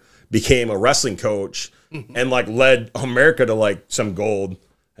here, became a wrestling coach, and like led America to like some gold.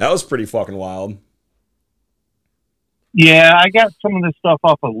 That was pretty fucking wild. Yeah, I got some of this stuff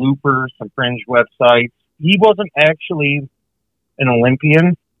off of Looper, some fringe websites. He wasn't actually an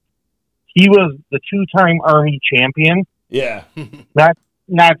Olympian. He was the 2-time Army champion. Yeah. Not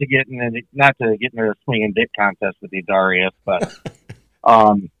to get into a swinging dick contest with you, Darius, but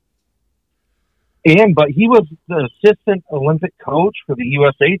but he was the assistant Olympic coach for the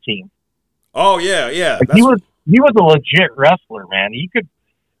USA team. Oh yeah. Like he was a legit wrestler, man. He could,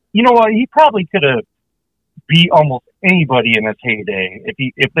 you know what? He probably could have beat almost anybody in his heyday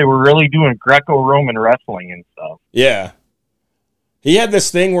if they were really doing Greco-Roman wrestling and stuff. Yeah. He had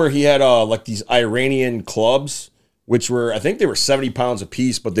this thing where he had like these Iranian clubs, which were, I think they were 70 pounds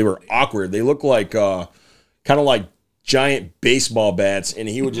apiece, but they were awkward. They looked like kind of like giant baseball bats, and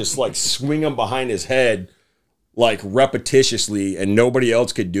he would just like swing them behind his head like repetitiously, and nobody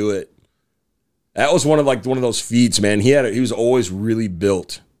else could do it. That was one of those feats, man. He was always really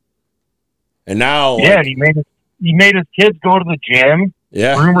built. And now, yeah, like, he made his kids go to the gym.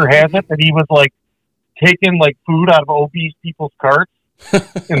 Yeah, rumor has it that he was like taking like food out of obese people's carts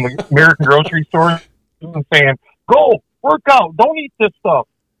in the American grocery store and saying, "Go work out, don't eat this stuff."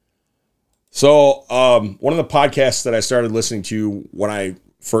 So, one of the podcasts that I started listening to when I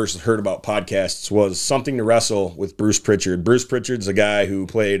first heard about podcasts was Something to Wrestle with Bruce Pritchard. Bruce Pritchard's a guy who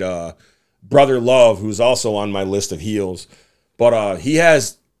played Brother Love, who's also on my list of heels. But he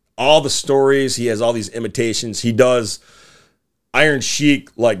has all the stories. He has all these imitations. He does Iron Sheik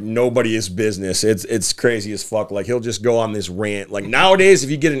like nobody is business. It's crazy as fuck. Like he'll just go on this rant. Like nowadays, if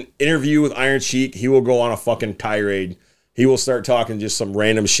you get an interview with Iron Sheik, he will go on a fucking tirade. He will start talking just some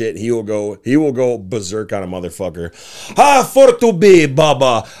random shit. He will go berserk on a motherfucker. For to be,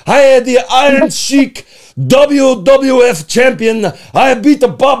 Baba. I had the Iron Sheik WWF champion. I beat the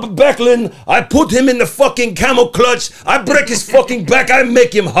Bob Backlund. I put him in the fucking camel clutch. I break his fucking back. I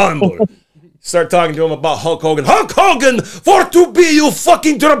make him humble. Start talking to him about Hulk Hogan. Hulk Hogan, for to be you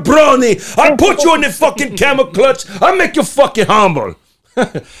fucking jabroni. I put you in the fucking camel clutch. I make you fucking humble.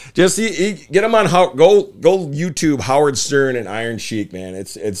 Just get him on go YouTube Howard Stern and Iron Sheik, man.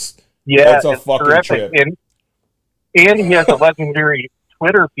 It's a fucking terrific. trip. And he has a legendary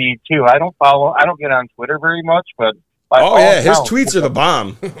Twitter feed too. I don't get on Twitter very much, but his tweets are the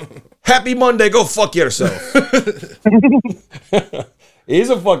bomb. Happy Monday, go fuck yourself.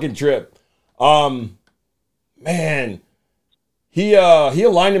 He's a fucking trip. Man, he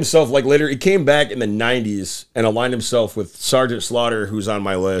aligned himself like later. He came back in the 90s and aligned himself with Sergeant Slaughter, who's on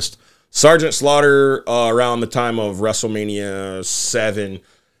my list. Sergeant Slaughter, around the time of WrestleMania 7,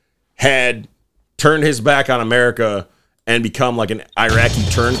 had turned his back on America and become like an Iraqi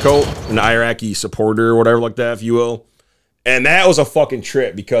turncoat, an Iraqi supporter or whatever like that, if you will. And that was a fucking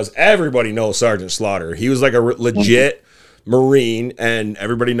trip because everybody knows Sergeant Slaughter. He was like a legit Marine, and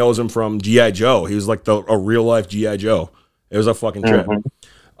everybody knows him from G.I. Joe. He was like a real life G.I. Joe. It was a fucking trip.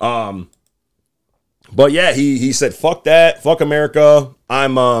 But yeah, he said, fuck that, fuck America.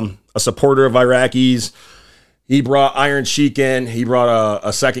 I'm a supporter of Iraqis. He brought Iron Sheik in. He brought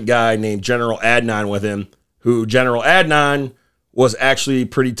a second guy named General Adnan with him, who General Adnan was actually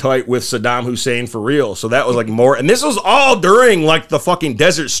pretty tight with Saddam Hussein for real. So that was like more, and this was all during like the fucking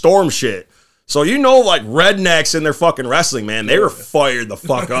Desert Storm shit. So like rednecks in their fucking wrestling, man, they were fired the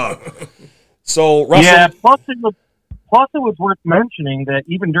fuck up. So plus it was worth mentioning that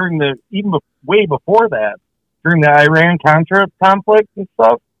even way before that, during the Iran-Contra conflict and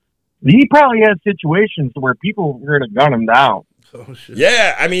stuff, he probably had situations where people were going to gun him down. Oh, shit.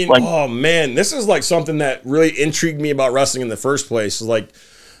 Yeah, I mean, oh man, this is like something that really intrigued me about wrestling in the first place. Like,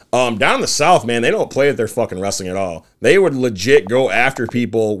 down in the South, man, they don't play at their fucking wrestling at all. They would legit go after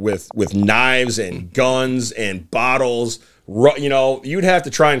people with knives and guns and bottles. You know, you'd have to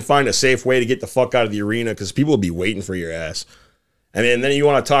try and find a safe way to get the fuck out of the arena because people would be waiting for your ass. And then you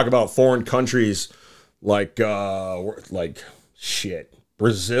want to talk about foreign countries like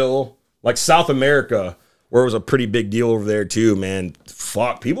Brazil, like South America, where it was a pretty big deal over there too, man.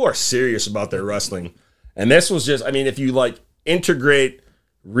 Fuck, people are serious about their wrestling. And this was just, I mean, if you like integrate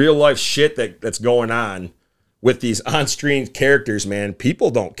real life shit that's going on with these on-screen characters, man,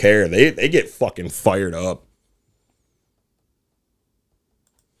 people don't care. They get fucking fired up.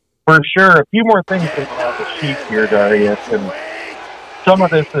 For sure. A few more things about the Sheik here, Darius, and some of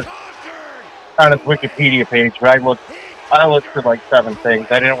this is on his Wikipedia page, but I looked for like 7 things.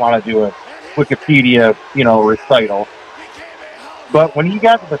 I didn't want to do a Wikipedia, recital. But when he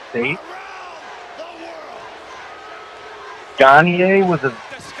got to the States, Gagne was in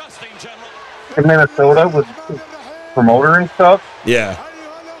Minnesota, was his promoter and stuff. Yeah.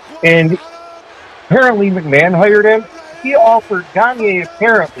 And apparently McMahon hired him. He offered Gagne,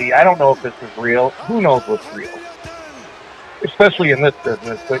 apparently, I don't know if this is real, who knows what's real, especially in this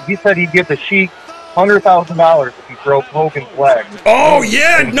business, but he said he'd give the Sheik $100,000 if he broke Hogan's leg. Oh,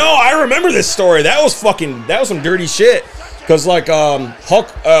 yeah, no, I remember this story. That was some dirty shit. Because, like,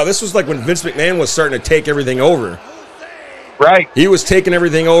 Hulk, this was like when Vince McMahon was starting to take everything over. Right. He was taking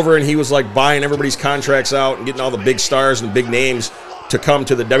everything over, and he was, like, buying everybody's contracts out and getting all the big stars and big names to come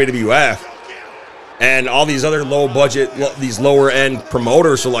to the WWF. And all these other low-budget, these lower-end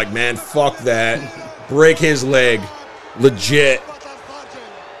promoters are like, man, fuck that. Break his leg. Legit.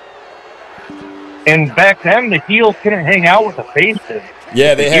 And back then, the heels couldn't hang out with the faces.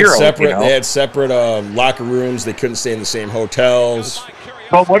 Yeah, they had separate locker rooms. They couldn't stay in the same hotels.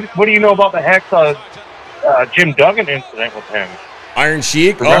 But what do you know about the Hacksaw Jim Duggan incident with him? Iron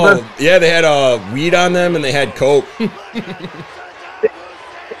Sheik? Remember? Oh, yeah, they had weed on them and they had coke.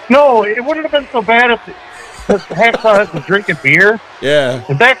 No, it wouldn't have been so bad if Hacksaw had been drinking beer. Yeah.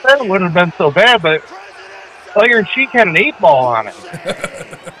 And back then, it wouldn't have been so bad, but Iron Sheik had an 8-ball on it.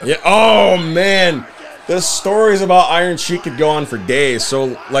 Yeah. Oh, man. The stories about Iron Sheik could go on for days.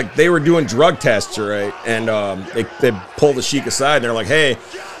 So, like, they were doing drug tests, right? And they pulled the Sheik aside, and they're like, hey,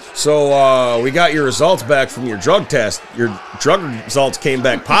 so we got your results back from your drug test. Your drug results came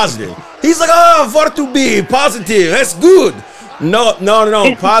back positive. He's like, oh, for to be positive. That's good. No.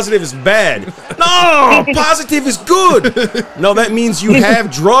 Positive is bad. No, positive is good. No, that means you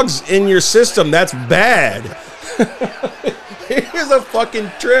have drugs in your system. That's bad. It was a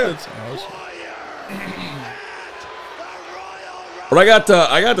fucking trip. That's awesome. But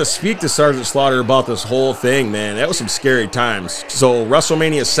I got to speak to Sergeant Slaughter about this whole thing, man. That was some scary times. So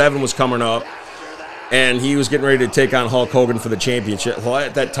WrestleMania 7 was coming up, and he was getting ready to take on Hulk Hogan for the championship. Well,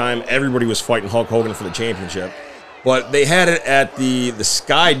 at that time, everybody was fighting Hulk Hogan for the championship. But they had it at the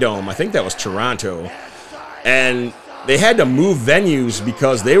Sky Dome. I think that was Toronto. And they had to move venues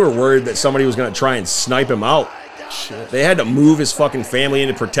because they were worried that somebody was going to try and snipe him out. Shit. They had to move his fucking family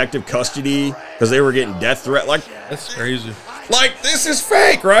into protective custody because they were getting death threat. Like, that's crazy. Like, this is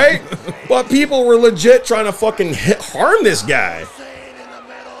fake, right? But people were legit trying to fucking harm this guy.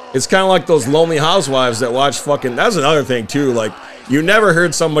 It's kind of like those lonely housewives that watch fucking... That's another thing, too. Like, you never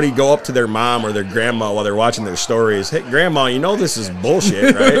heard somebody go up to their mom or their grandma while they're watching their stories. Hey, grandma, you know this is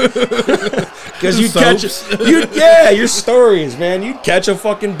bullshit, right? Because you catch... your stories, man. You'd catch a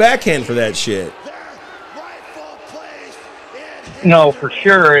fucking backhand for that shit. No, for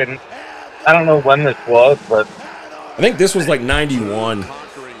sure. And I don't know when this was, but... I think this was like 91.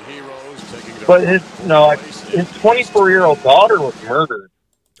 But his 24-year-old daughter was murdered.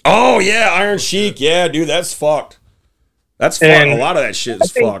 Oh, yeah, Iron Sheik. Yeah, dude, that's fucked. That's fucked. A lot of that shit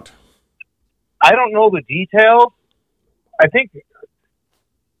is fucked. I don't know the details. I think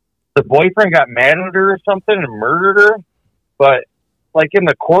the boyfriend got mad at her or something and murdered her. But, like, in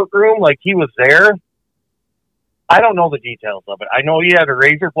the courtroom, like, he was there. I don't know the details of it. I know he had a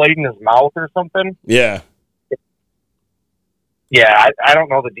razor blade in his mouth or something. Yeah. Yeah, I don't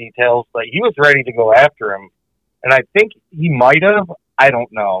know the details, but he was ready to go after him. And I think he might have. I don't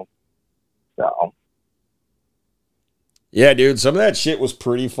know. So. Yeah, dude, some of that shit was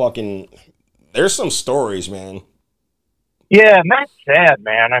pretty fucking... There's some stories, man. Yeah, and that's sad,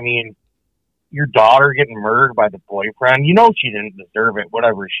 man. I mean, your daughter getting murdered by the boyfriend. You know she didn't deserve it,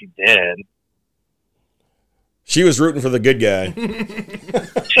 whatever she did. She was rooting for the good guy.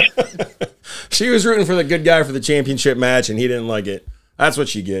 She was rooting for the good guy for the championship match, and he didn't like it. That's what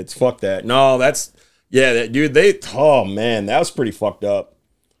she gets. Fuck that. No, that's... Yeah, dude, oh, man, that was pretty fucked up.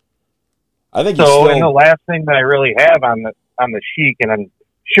 I think so. And the last thing that I really have on the Sheik, and I'm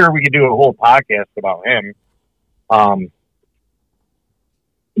sure we could do a whole podcast about him. I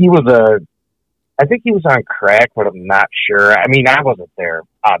think he was on crack, but I'm not sure. I mean, I wasn't there,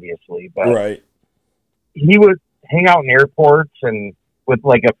 obviously, but right. He would hang out in airports and with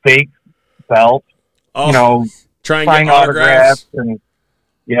like a fake belt, try and sign get autographs. And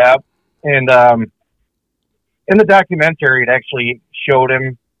yeah, and in the documentary, it actually showed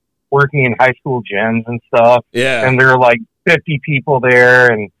him working in high school gyms and stuff. Yeah. And there are like 50 people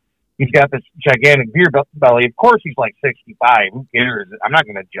there, and he's got this gigantic beer belly. Of course, he's like 65. Who cares? I'm not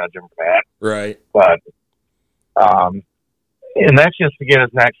going to judge him for that. Right. But, and that's just to get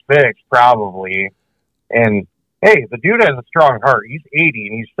his next fix, probably. And, hey, the dude has a strong heart. He's 80,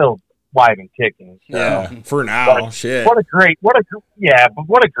 and he's still live and kicking. So. Yeah, for now. Shit. What a great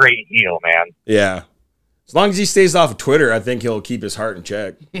heel, man. Yeah. As long as he stays off of Twitter, I think he'll keep his heart in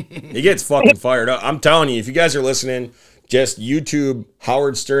check. He gets fucking fired up. I'm telling you, if you guys are listening, just YouTube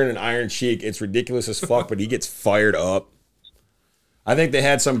Howard Stern and Iron Sheik. It's ridiculous as fuck, but he gets fired up. I think they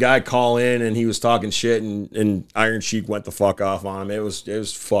had some guy call in and he was talking shit, and Iron Sheik went the fuck off on him. It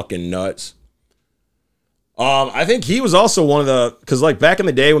was fucking nuts. I think he was also one of the, because like back in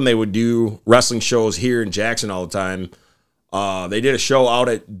the day when they would do wrestling shows here in Jackson all the time, they did a show out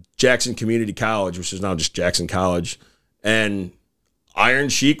at Jackson Community College, which is now just Jackson College, and Iron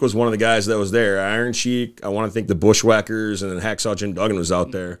Sheik was one of the guys that was there. Iron Sheik, I want to think the Bushwhackers, and then Hacksaw Jim Duggan was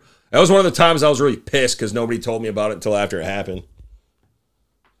out there. That was one of the times I was really pissed because nobody told me about it until after it happened.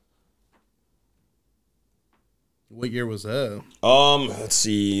 What year was that? Let's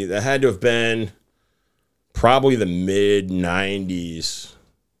see. That had to have been probably the mid-90s.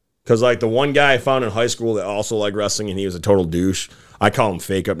 Because, like, the one guy I found in high school that also liked wrestling, and he was a total douche. I call him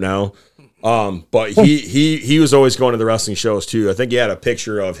Fake Up now. But he was always going to the wrestling shows, too. I think he had a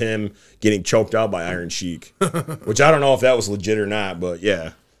picture of him getting choked out by Iron Sheik. Which I don't know if that was legit or not, but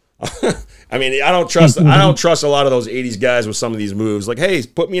yeah. I mean, I don't trust a lot of those 80s guys with some of these moves. Like, hey,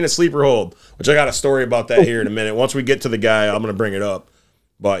 put me in a sleeper hold. Which I got a story about that here in a minute. Once we get to the guy, I'm going to bring it up.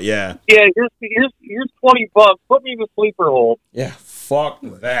 But, yeah. Yeah, here's $20. Put me in a sleeper hold. Yeah, fuck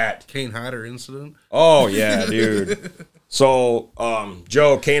that. Kane Hodder incident? Oh, yeah, dude. So,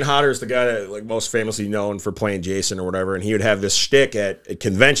 Joe, Kane Hodder is the guy that, like, most famously known for playing Jason or whatever, and he would have this shtick at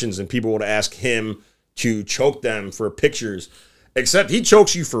conventions, and people would ask him to choke them for pictures, except he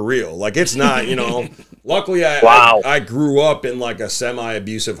chokes you for real. Like, it's not, luckily I grew up in, like, a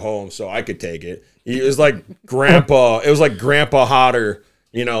semi-abusive home, so I could take it. It was like Grandpa Hodder,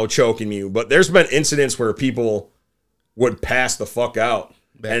 choking you. But there's been incidents where people would pass the fuck out.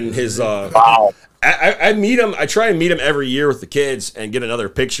 And his Wow. I meet him. I try and meet him every year with the kids and get another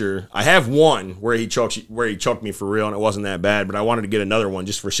picture. I have one where he choked me for real, and it wasn't that bad. But I wanted to get another one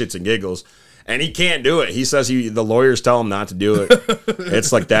just for shits and giggles, and he can't do it. He says the lawyers tell him not to do it.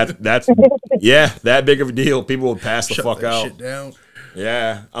 It's like that. That's that big of a deal. People would pass the fuck out. Shit down.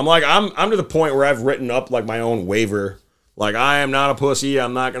 Yeah, I'm to the point where I've written up like my own waiver. Like, I am not a pussy.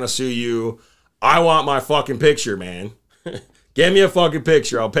 I'm not gonna sue you. I want my fucking picture, man. Give me a fucking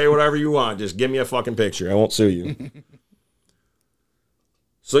picture. I'll pay whatever you want. Just give me a fucking picture. I won't sue you.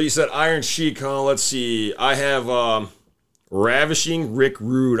 So you said Iron Sheik, huh? Let's see. I have Ravishing Rick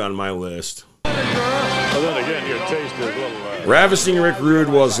Rude on my list. Well, then again, your taste is a little... Ravishing Rick Rude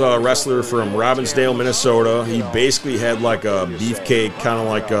was a wrestler from Robbinsdale, Minnesota. He basically had like a beefcake, kind of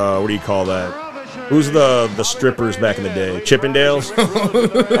like, what do you call that? Who's the strippers back in the day? Chippendales?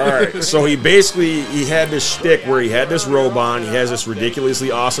 All right. So he had this shtick where he had this robe on. He has this ridiculously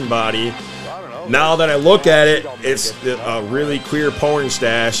awesome body. Now that I look at it, it's a really queer porn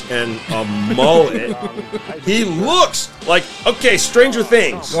stash and a mullet. He looks like, okay, Stranger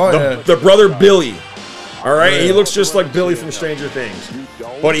Things. The brother Billy. All right? He looks just like Billy from Stranger Things.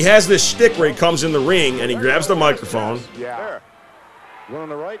 But he has this shtick where he comes in the ring and he grabs the microphone. Yeah. One on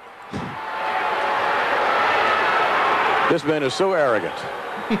the right. This man is so arrogant.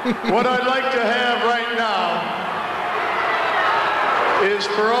 What I'd like to have right now is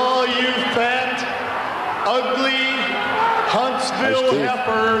for all you fat, ugly Huntsville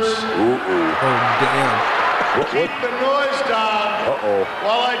heifers, keep the noise down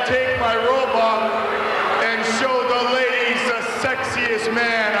while I take my robe off and show the ladies the sexiest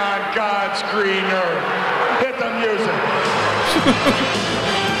man on God's green earth. Hit the music.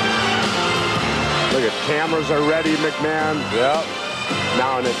 Look at cameras are ready, McMahon. Yep.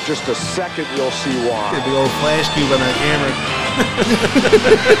 Now in just a second, you'll see why. Get the old flash cube on that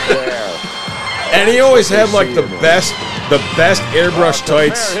There. And he always had like the best airbrush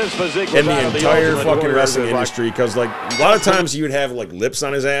tights in the entire fucking wrestling industry, because like a lot of times he would have like lips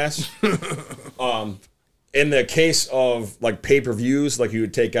on his ass. In the case of like pay-per-views, like he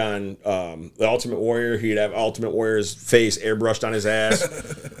would take on the Ultimate Warrior, he'd have Ultimate Warrior's face airbrushed on his ass.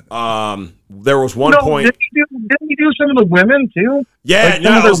 There was one point. Didn't he do some of the women too? Yeah, like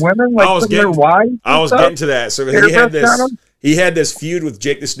some of the women, like some of their wives. I was getting to that. So he had this feud with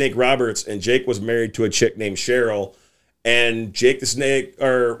Jake the Snake Roberts, and Jake was married to a chick named Cheryl. And Jake the Snake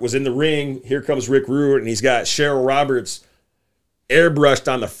was in the ring. Here comes Rick Rude, and he's got Cheryl Roberts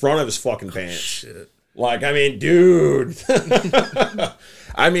airbrushed on the front of his fucking pants. Shit. Like, I mean, dude.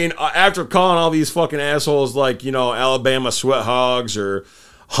 I mean, after calling all these fucking assholes like, you know, Alabama sweat hogs or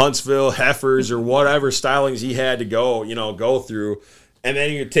Huntsville heifers or whatever stylings he had to go through, and then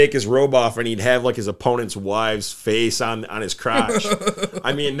he would take his robe off and he'd have like his opponent's wife's face on his crotch.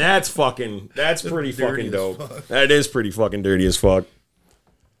 I mean, that's pretty fucking dope. That is pretty fucking dirty as fuck.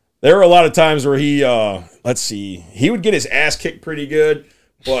 There were a lot of times where he would get his ass kicked pretty good,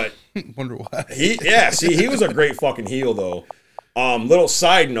 but wonder why. He was a great fucking heel though. Little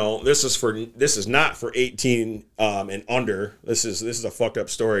side note, this is not for 18 and under. This is a fucked up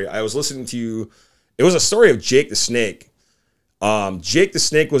story. I was listening to, it was a story of Jake the Snake. Jake the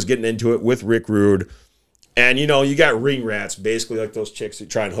Snake was getting into it with Rick Rude, and you know, you got ring rats, basically like those chicks that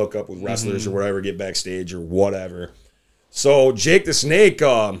try and hook up with wrestlers or whatever, get backstage or whatever. So Jake the Snake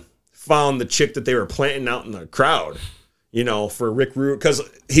found the chick that they were planting out in the crowd, you know, for Rick Rude, because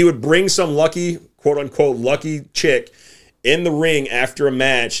he would bring some lucky, quote unquote, lucky chick in the ring after a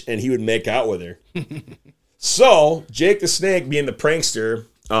match, and he would make out with her. So Jake the Snake, being the prankster,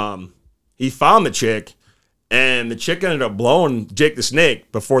 he found the chick, and the chick ended up blowing Jake the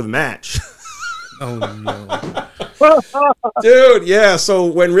Snake before the match. Oh no. Dude, yeah. So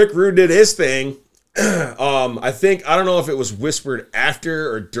when Rick Rude did his thing, I don't know if it was whispered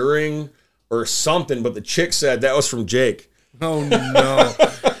after or during or something, but the chick said that was from Jake. Oh no.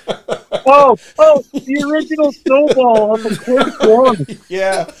 Oh, the original snowball on the quick one.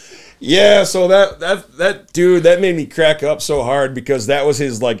 Yeah, so that dude, that made me crack up so hard, because that was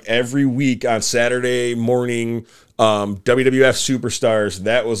his like every week on Saturday morning WWF Superstars.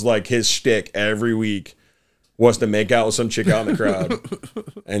 That was like his shtick every week, was to make out with some chick out in the crowd.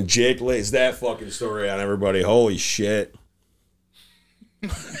 And Jake lays that fucking story on everybody. Holy shit.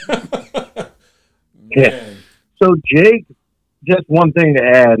 Yeah. So Jake, just one thing to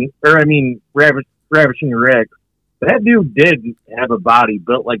add, Ravishing Rick, that dude did have a body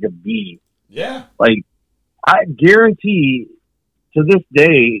built like a bee. Yeah. Like, I guarantee to this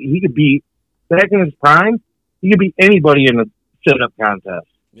day, he could beat, back in his prime, he could beat anybody in a sit-up contest.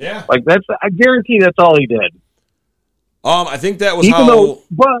 Yeah. Like, I guarantee that's all he did. I think that was Even though,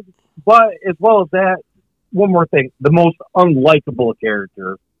 but as well as that, one more thing: the most unlikable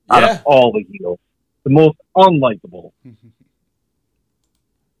character out of all the heels, the most unlikable.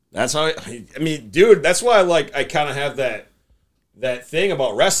 That's how. I mean, dude, that's why I kind of have that thing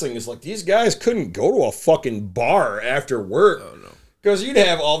about wrestling is like these guys couldn't go to a fucking bar after work. Oh, no. Because you'd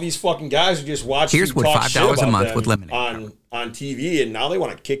have all these fucking guys who just watch you talk shit about a month with lemonade on TV, and now they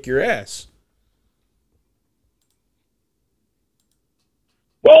want to kick your ass.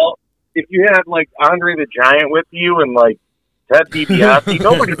 Well, if you had like Andre the Giant with you and like Ted DiBiase,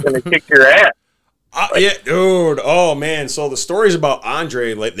 nobody's gonna kick your ass. Yeah, dude. Oh man. So the stories about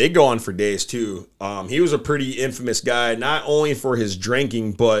Andre, like they go on for days too. He was a pretty infamous guy, not only for his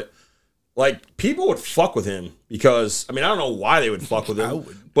drinking, but like people would fuck with him because I don't know why they would fuck with him,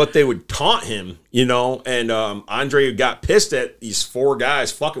 but they would taunt him, you know. And Andre got pissed at these 4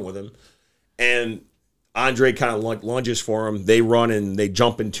 guys fucking with him, and Andre kind of lunges for him. They run and they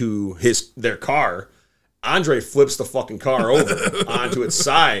jump into their car. Andre flips the fucking car over onto its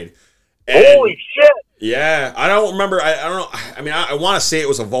side. And, holy shit! Yeah, I don't remember. I don't know. I want to say it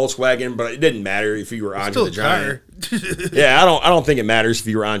was a Volkswagen, but it didn't matter if you were Andre the Giant. Yeah, I don't think it matters if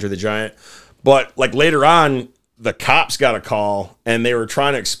you were Andre the Giant. But like later on, the cops got a call and they were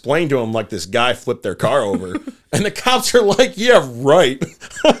trying to explain to him like this guy flipped their car over, and the cops are like, "Yeah, right.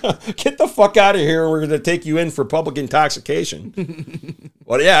 Get the fuck out of here. We're going to take you in for public intoxication."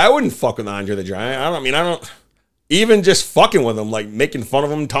 But yeah, I wouldn't fuck with Andre the Giant. I don't. Even just fucking with him, like making fun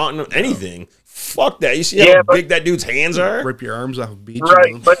of him, taunting him, anything. Fuck that. You see how big that dude's hands are? Rip your arms off a beach.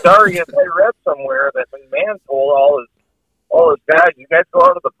 Right, but Darius, I read somewhere that McMahon told all his guys, you guys go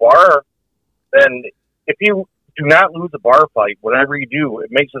out to the bar, then if you do not lose a bar fight, whatever you do, it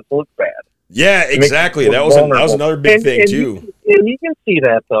makes us look bad. Yeah, exactly. That was another big thing, too. And you can see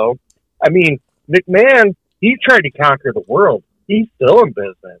that, though. I mean, McMahon, he tried to conquer the world. He's still in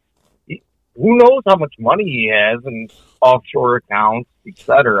business. Who knows how much money he has in offshore accounts,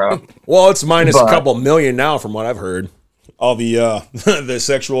 etc. Well, it's minus a couple million now, from what I've heard. All the the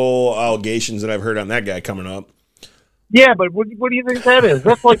sexual allegations that I've heard on that guy coming up. Yeah, but what do you think that is?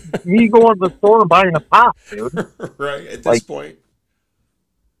 That's like me going to the store and buying a pop, dude. Right, at this point.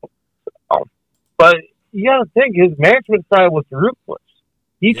 But you got to think, his management style was ruthless.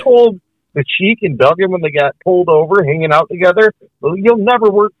 He told the Sheik and Duggan when they got pulled over, hanging out together, well, you'll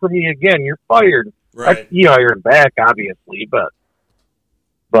never work for me again. You're fired. Right. He hired back, obviously, but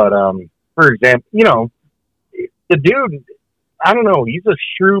for example, you know, the dude, I don't know, he's a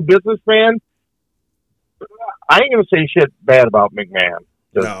shrewd businessman. I ain't gonna say shit bad about McMahon.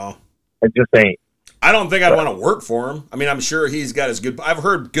 No, I just ain't. I don't think I'd want to work for him. I mean, I'm sure he's got his good. I've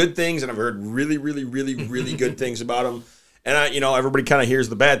heard good things, and I've heard really, really, really, really good things about him. And everybody kind of hears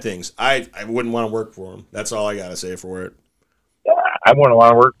the bad things. I wouldn't want to work for him. That's all I gotta say for it. I wouldn't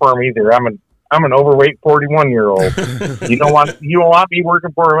want to work for him either. I'm an overweight 41-year-old. You don't want me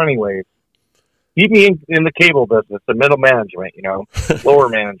working for him anyway. Keep me in the cable business, the middle management, lower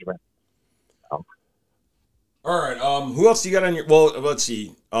management. All right. Who else do you got on your? Well, let's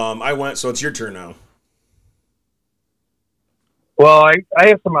see. I went, so it's your turn now. Well, I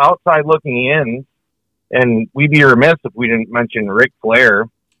have some outside looking in. And we'd be remiss if we didn't mention Ric Flair,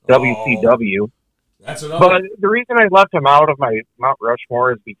 WCW. That's another. But the reason I left him out of my Mount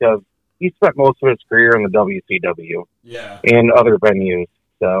Rushmore is because he spent most of his career in the WCW. Yeah. And other venues.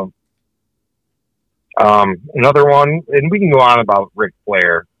 So, another one, and we can go on about Ric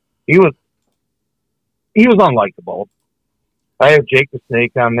Flair. He was unlikable. I have Jake the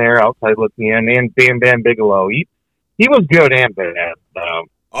Snake on there, outside looking in, and Bam Bam Bigelow. He was good and bad.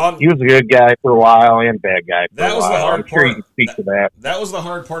 He was a good guy for a while and bad guy for a while. The hard I'm sure you can speak to that. That was the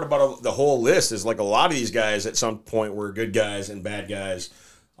hard part about the whole list is like a lot of these guys at some point were good guys and bad guys.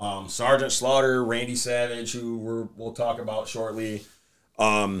 Sergeant Slaughter, Randy Savage, who we'll talk about shortly.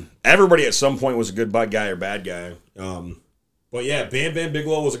 Everybody at some point was a good guy or bad guy. But yeah, Bam Bam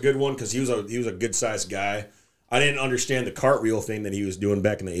Bigelow was a good one because he was a good sized guy. I didn't understand the cartwheel thing that he was doing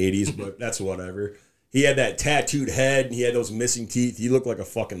back in the 80s, but that's whatever. He had that tattooed head, and he had those missing teeth. He looked like a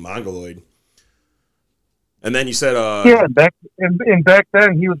fucking mongoloid. And then you said... back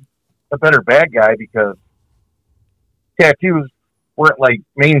then, he was a better bad guy because tattoos weren't like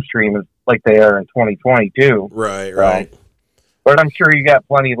mainstream as like they are in 2022. Right. But I'm sure you got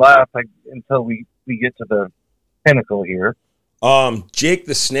plenty left until we get to the pinnacle here. Jake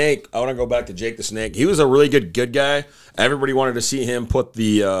the Snake. I want to go back to Jake the Snake. He was a really good guy. Everybody wanted to see him put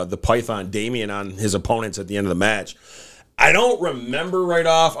the Python Damien on his opponents at the end of the match. I don't remember right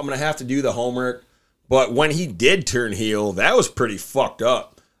off. I'm going to have to do the homework. But when he did turn heel, that was pretty fucked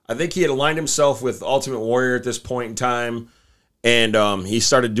up. I think he had aligned himself with Ultimate Warrior at this point in time. And he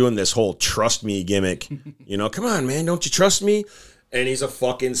started doing this whole trust me gimmick. You know, come on, man, don't you trust me? And he's a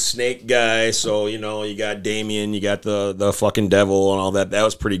fucking snake guy. So, you know, you got Damien, you got the fucking devil and all that. That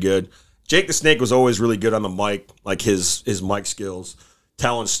was pretty good. Jake the Snake was always really good on the mic, like his mic skills,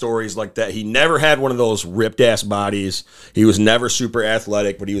 telling stories like that. He never had one of those ripped ass bodies. He was never super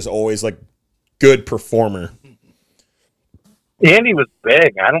athletic, but he was always like good performer. And he was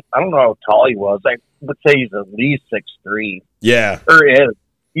big. I don't know how tall he was. I would say he's at least 6'3". Yeah. Or is.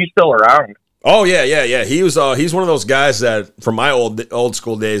 He's still around. Oh yeah. He was he's one of those guys that from my old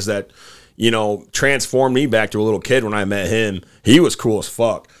school days that, you know, transformed me back to a little kid when I met him. He was cool as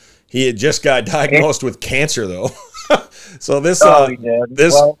fuck. He had just got diagnosed with cancer though. So this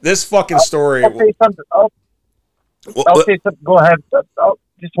this fucking story. I'll say something. I'll say something. Go ahead.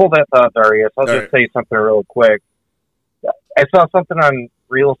 Just hold that thought, Darius. I'll just say something real quick. I saw something on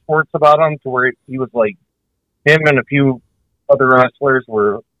Real Sports about him to where he was like, him and a few other wrestlers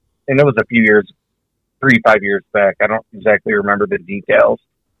were, and it was a few years, 3-5 years back. I don't exactly remember the details,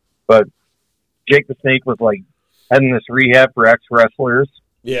 but Jake the Snake was like heading this rehab for ex-wrestlers.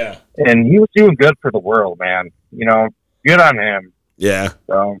 Yeah. And he was doing good for the world, man. You know, good on him. Yeah.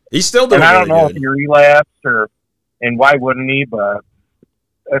 So he's still doing and I don't really know good. if he relapsed and why wouldn't he, but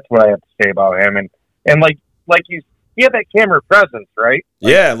that's what I have to say about him. And like he had that camera presence, right?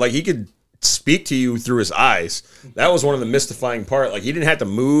 Yeah, like he could speak to you through his eyes. That was one of the mystifying part. Like he didn't have to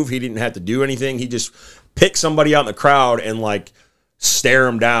move, he didn't have to do anything. He just picked somebody out in the crowd and like stare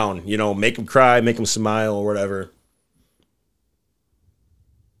him down, you know, make him cry, make him smile or whatever.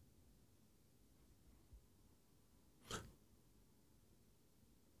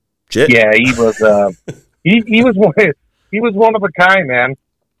 Shit. Yeah, he was he was one of a kind, man.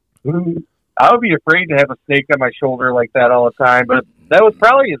 I would be afraid to have a snake on my shoulder like that all the time, but that was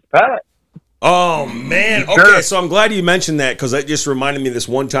probably his pet. Oh man! Okay, so I'm glad you mentioned that because that just reminded me of this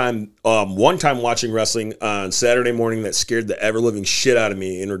one time watching wrestling on Saturday morning that scared the ever living shit out of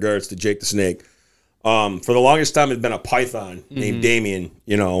me in regards to Jake the Snake. For the longest time, it'd been a python named Damien.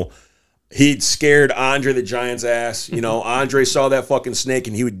 You know, he'd scared Andre the Giant's ass. You know, Andre saw that fucking snake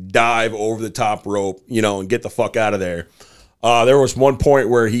and he would dive over the top rope. You know, and get the fuck out of there. There was one point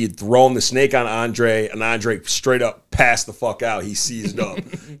where he had thrown the snake on Andre, and Andre straight up passed the fuck out. He seized up.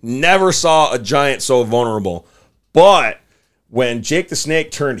 Never saw a giant so vulnerable. But when Jake the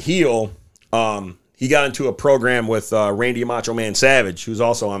Snake turned heel, he got into a program with Randy Macho Man Savage, who's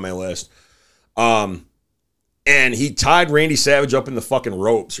also on my list. And he tied Randy Savage up in the fucking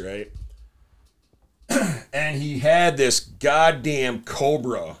ropes, right? And he had this goddamn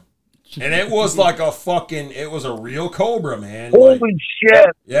cobra. And it was like it was a real cobra, man. Holy like, shit.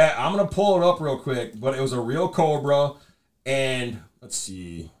 Yeah, I'm going to pull it up real quick, but it was a real cobra. And let's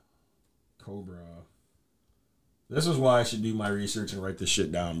see. Cobra. This is why I should do my research and write this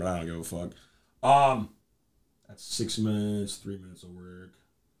shit down, but I don't give a fuck. That's 6 minutes, 3 minutes of work.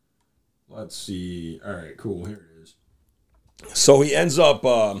 Let's see. All right, cool. Here it is. So he ends up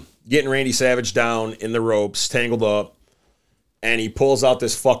getting Randy Savage down in the ropes, tangled up. And he pulls out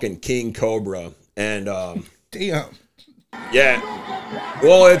this fucking king cobra, and damn, yeah.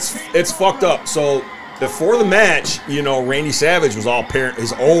 Well, it's fucked up. So before the match, you know, Randy Savage was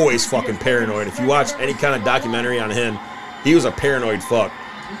he's always fucking paranoid. If you watch any kind of documentary on him, he was a paranoid fuck.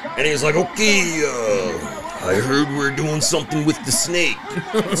 And he was like, okay, I heard we're doing something with the snake.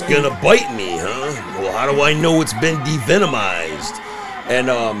 It's gonna bite me, huh? Well, how do I know it's been devenomized?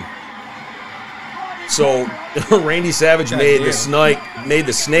 And so Randy Savage made the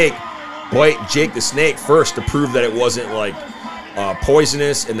snake bite Jake the Snake first to prove that it wasn't like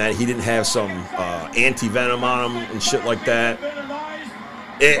poisonous and that he didn't have some anti-venom on him and shit like that.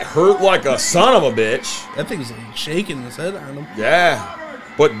 It hurt like a son of a bitch. That thing's like shaking his head on him. Yeah.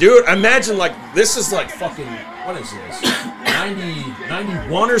 But dude, imagine like this is like fucking, what is this?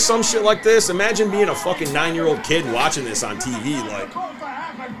 91 or some shit like this. Imagine being a fucking 9-year-old kid watching this on TV like,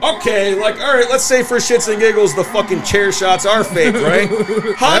 okay, like, all right, let's say for shits and giggles, the fucking chair shots are fake, right?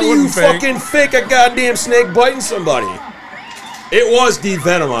 How do you fucking fake a goddamn snake biting somebody? It was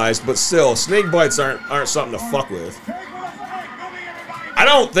devenomized, but still, snake bites aren't something to fuck with. I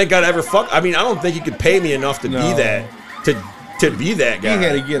don't think I'd ever fuck. I mean, I don't think you could pay me enough to be that to be that guy. You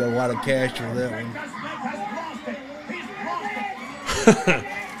had to get a lot of cash for that one.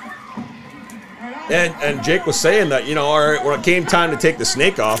 And Jake was saying that, you know, all right, when it came time to take the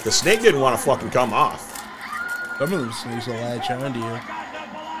snake off, the snake didn't want to fucking come off. Some of them snakes will latch onto you.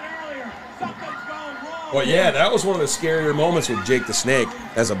 Well, yeah, that was one of the scarier moments with Jake the Snake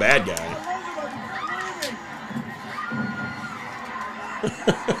as a bad guy.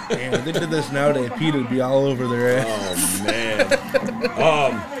 Man, if they did this nowadays, Pete would be all over their ass.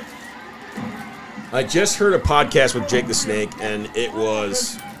 Oh, man. I just heard a podcast with Jake the Snake, and it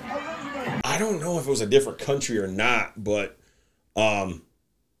was, I don't know if it was a different country or not, but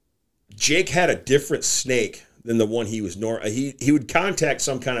Jake had a different snake than the one he was he would contact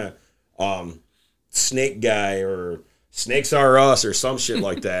some kind of snake guy or Snakes Are Us or some shit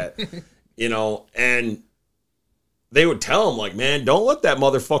like that, you know, and they would tell him, like, man, don't let that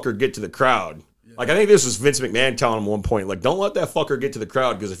motherfucker get to the crowd. Yeah. Like, I think this was Vince McMahon telling him at one point, like, don't let that fucker get to the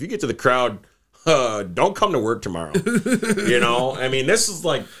crowd, because if you get to the crowd, don't come to work tomorrow. You know? I mean, this is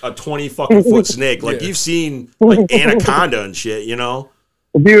like a 20 fucking foot snake. Like, you've seen, like, Anaconda and shit, you know?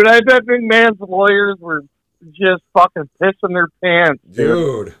 Dude, I bet McMahon's lawyers were just fucking pissing their pants.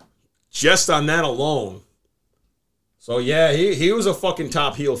 Dude, just on that alone. So, yeah, he was a fucking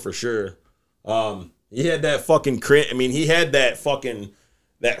top heel for sure. He had that fucking he had that fucking,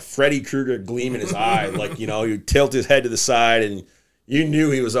 that Freddy Krueger gleam in his eye. Like, you know, he would tilt his head to the side, and you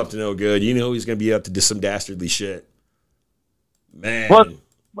knew he was up to no good. You knew he was going to be up to some dastardly shit. Man. But,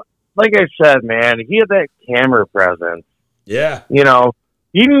 like I said, man, he had that camera presence. Yeah. You know,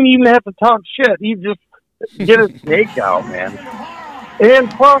 he didn't even have to talk shit. He just get a snake out, man. And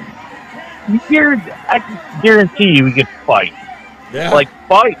plus, I can guarantee you he could fight. Yeah. Like,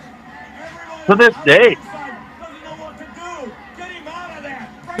 fight. To this day.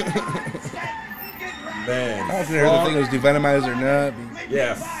 Man. I don't know if the thing was devenomized or not.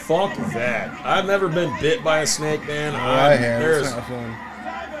 Yeah, fuck that. I've never been bit by a snake, man. I have. It's not fun.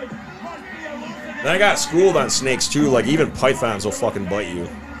 And I got schooled on snakes, too. Like, even pythons will fucking bite you.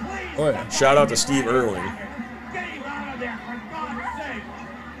 Oh, yeah. Shout out to Steve Irwin.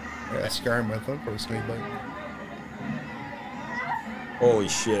 Yeah, I scarred my thumb for a snake bite. Holy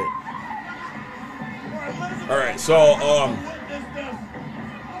shit. Alright, so,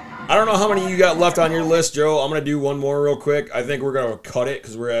 I don't know how many you got left on your list, Joe. I'm going to do one more real quick. I think we're going to cut it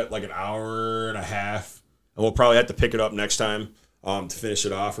because we're at like an hour and a half. And we'll probably have to pick it up next time to finish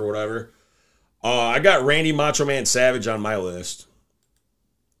it off or whatever. I got Randy Macho Man Savage on my list.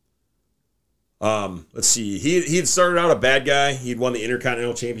 Let's see. He had started out a bad guy. He'd won the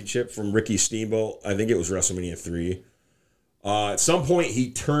Intercontinental Championship from Ricky Steamboat. I think it was WrestleMania 3. At some point,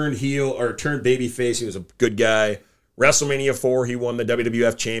 he turned heel or turned babyface. He was a good guy. WrestleMania 4, he won the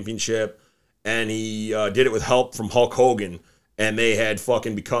WWF Championship, and he did it with help from Hulk Hogan, and they had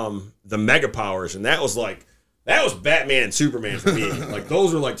fucking become the Mega Powers, and that was Batman and Superman for me. Like,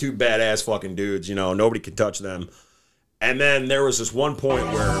 those were like two badass fucking dudes, you know, nobody could touch them. And then there was this one point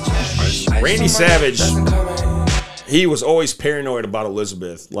where Randy Savage, he was always paranoid about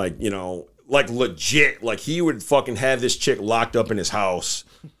Elizabeth, like, you know, like legit, like he would fucking have this chick locked up in his house.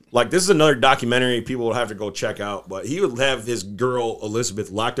 Like, this is another documentary people will have to go check out, but he would have his girl, Elizabeth,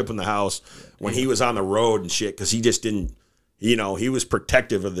 locked up in the house when he was on the road and shit, because he just didn't, you know, he was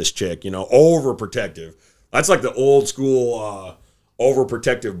protective of this chick, you know, overprotective. That's like the old school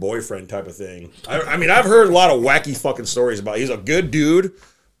overprotective boyfriend type of thing. I mean, I've heard a lot of wacky fucking stories about it. He's a good dude,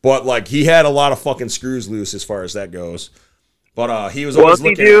 but, like, he had a lot of fucking screws loose as far as that goes. But he was always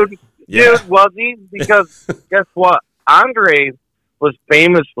looking dude? Yeah. Dude, was he? Because guess what? Andre was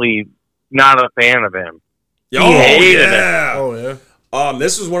famously not a fan of him. He hated him. Oh, yeah.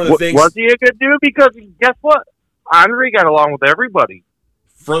 This was one of the things. Was he a good dude? Because guess what? Andre got along with everybody.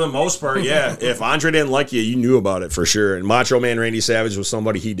 For the most part, yeah. If Andre didn't like you, you knew about it for sure. And Macho Man Randy Savage was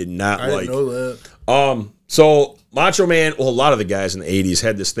somebody he did not I like. didn't know that. So Macho Man, well, a lot of the guys in the 80s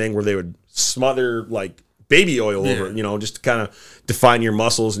had this thing where they would smother like baby oil over it, you know, just to kind of define your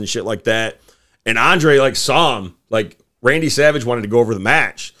muscles and shit like that. And Andre like saw him, like Randy Savage wanted to go over the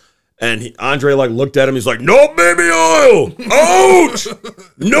match. And Andre like looked at him. He's like, no baby oil. Ouch.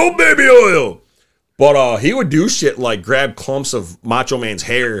 No baby oil. But he would do shit like grab clumps of Macho Man's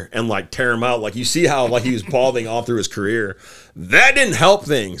hair and like tear him out. Like, you see how like he was balding all through his career. That didn't help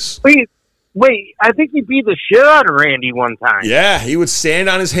things. Wait, I think he beat the shit out of Randy one time. Yeah, he would stand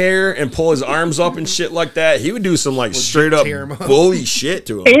on his hair and pull his arms up and shit like that. He would do some like straight up bully shit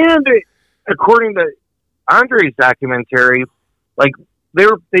to him. And according to Andre's documentary, like they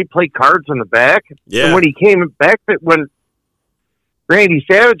played cards in the back. Yeah. And when he came back, when Randy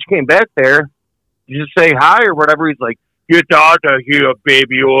Savage came back there, you just say hi or whatever. He's like, "Get out of here,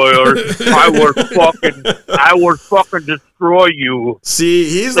 baby oil! I will fucking destroy you."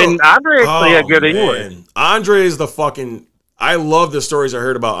 See, Andre actually had good English. Andre is the fucking. I love the stories I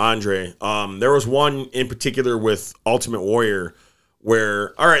heard about Andre. There was one in particular with Ultimate Warrior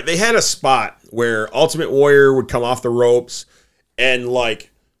where, all right, they had a spot where Ultimate Warrior would come off the ropes and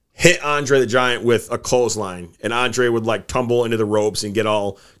like hit Andre the Giant with a clothesline, and Andre would like tumble into the ropes and get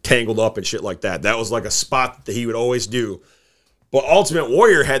all tangled up and shit like that. That was like a spot that he would always do. But Ultimate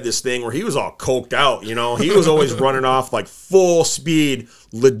Warrior had this thing where he was all coked out, you know. He was always running off like full speed,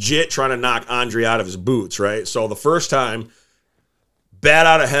 legit trying to knock Andre out of his boots, right? So the first time, bat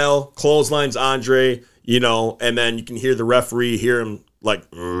out of hell, clotheslines Andre, you know, and then you can hear the referee hear him like,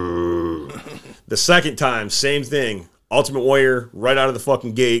 the second time, same thing. Ultimate Warrior, right out of the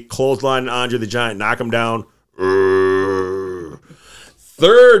fucking gate, clothesline Andre the Giant, knock him down.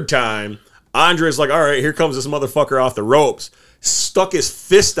 Third time, Andre's like, all right, here comes this motherfucker off the ropes. Stuck his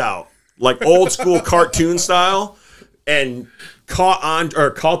fist out, like old school cartoon style, and caught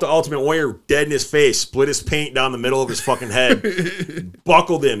the Ultimate Warrior dead in his face, split his paint down the middle of his fucking head,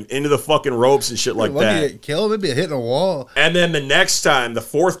 buckled him into the fucking ropes and shit like that. Get killed, maybe hitting a wall. And then the next time, the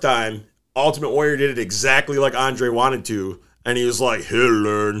fourth time, Ultimate Warrior did it exactly like Andre wanted to, and he was like, "He'll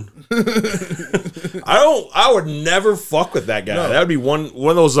learn." I would never fuck with that guy. No. That would be one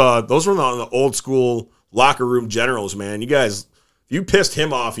of those. Those were the old school locker room generals, man. You guys, if you pissed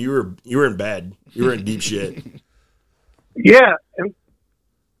him off, you were in bed. You were in deep shit. Yeah, and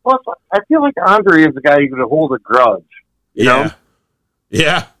plus, I feel like Andre is the guy who could hold a grudge. You know?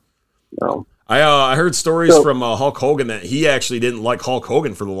 Yeah. No. I heard stories from Hulk Hogan that he actually didn't like Hulk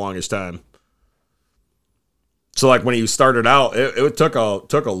Hogan for the longest time. So like when he started out, it took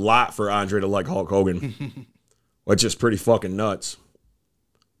a lot for Andre to like Hulk Hogan, which is pretty fucking nuts.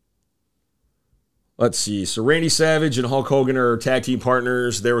 Let's see. So Randy Savage and Hulk Hogan are tag team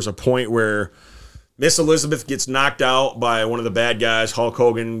partners. There was a point where Miss Elizabeth gets knocked out by one of the bad guys. Hulk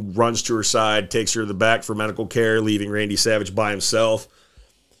Hogan runs to her side, takes her to the back for medical care, leaving Randy Savage by himself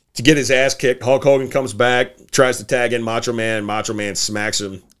to get his ass kicked. Hulk Hogan comes back, tries to tag in Macho Man. Macho Man smacks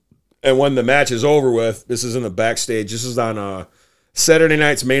him. And when the match is over with, this is in the backstage. This is on Saturday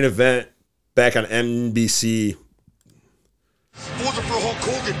night's main event back on NBC. If it wasn't for Hulk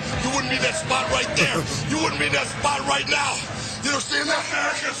Hogan, you wouldn't be in that spot right there. You wouldn't be in that spot right now. You understand that? What the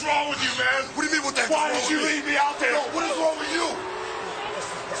heck is wrong with you, man? What do you mean what the heck? Why did you leave me out there? No, what is wrong with you? What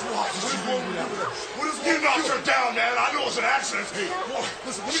is wrong with you? What is you knocked her down, man. I know it's an accident. Hey, boy,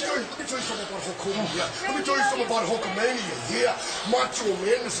 listen, let me tell you something about Hulk Hogan. Yeah. Let me tell you something about Hulkamania. Yeah, Macho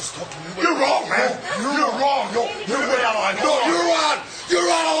Man, this is talking to you. You're wrong, man. You're wrong. No, you're way out of line. No, you're out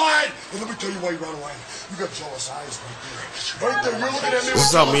of line. And let me tell you why you're out of line. You got jealous eyes right there. Right there, you're looking at me. This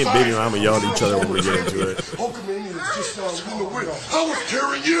is how me and Baby Mama yell at each other when we get into it. Hulkamania is just in the win. I was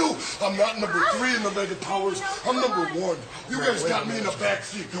carrying you. I'm not number 3 in the Mega Powers. I'm number 1. You guys got me in the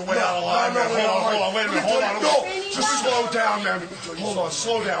backseat. You're way out of line, man. Hold on, wait a minute. Hold on. No, just slow down, man. Hold on,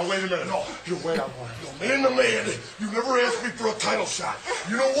 slow down. Wait a minute. No, you're way out of line. Man to man, you never asked me for a title shot.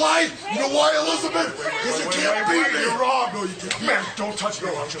 You know why? You know why, Elizabeth? Because you can't beat me. You're wrong. No, you can't. Man, don't touch me.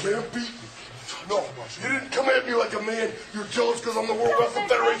 You can't beat me. No, you didn't come at me like a man. You're jealous because I'm the World Wrestling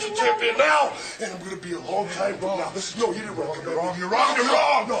Federation champion now, and I'm going to be a long time from now. No, you didn't want to come at me. You're wrong. You're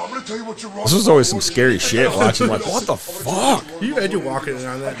wrong. No, I'm going to tell you what you're wrong. This is always some scary shit watching. Like, what the fuck? You imagine walking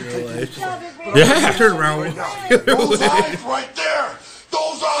around that in real life? Yeah. Turn around. Those eyes right there.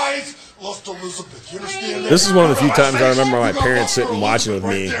 Those eyes. Lost Elizabeth. You understand that? This is one of the few times I remember my parents sitting and watching with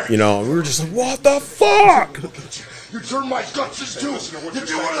me. You know, we were just like, what the fuck? You turned my guts into. If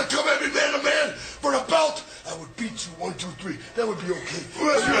you wanted to come at me man to man for the belt, I would beat you 1, 2, 3. That would be okay.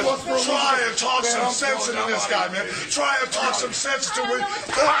 Try and talk some sense into this guy, man. Try and talk some sense to me.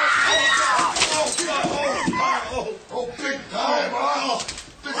 Oh, big time.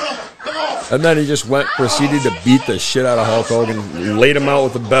 And then he just proceeded to beat the shit out of Hulk Hogan, laid him out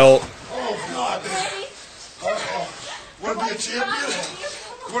with the belt. Oh, God, man. Want to be a champion?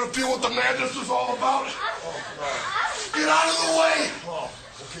 Want to feel what the madness is all about? Get out of the way!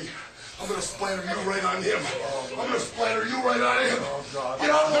 Okay, I'm going to splatter you right on him. I'm going to splatter you right on him. Get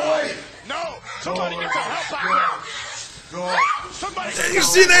out of the way! No! Somebody get some help back there! Did you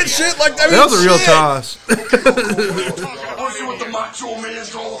see that shit? Like that was a real toss. Want to see what the Macho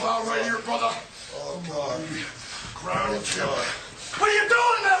Man's all about right here, brother? Oh, God. Ground and kill. What are you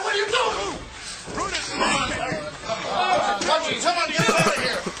doing, man? What are you doing? Somebody get out of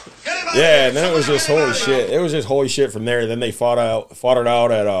here! Yeah, and then it was just holy shit. It was just holy shit from there. Then they fought it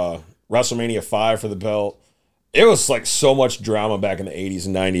out at WrestleMania 5 for the belt. It was like so much drama back in the 80s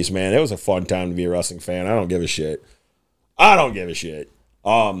and 90s, man. It was a fun time to be a wrestling fan. I don't give a shit. No,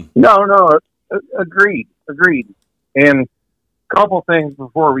 agreed. And a couple things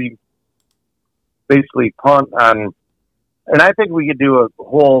before we basically punt on, and I think we could do a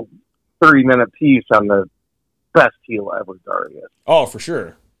whole 30-minute piece on the best heel ever, Darius. Oh, for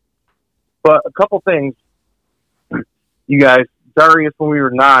sure. But a couple things, you guys Darius when we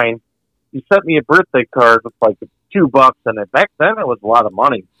were 9. He sent me a birthday card with like $2 in it. Back then, it was a lot of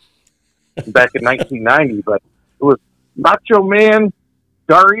money. Back in 1990, but it was Macho Man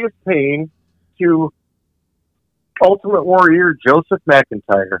Darius Payne to Ultimate Warrior Joseph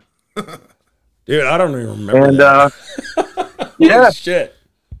McIntyre. Dude, I don't even remember. And yeah, shit.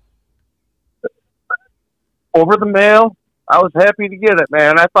 Over the mail, I was happy to get it,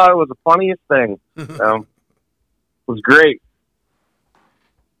 man. I thought it was the funniest thing. It was great.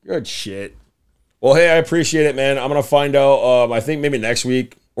 Good shit. Well, hey, I appreciate it, man. I'm gonna find out. I think maybe next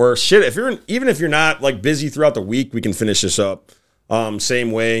week or shit. Even if you're not like busy throughout the week, we can finish this up.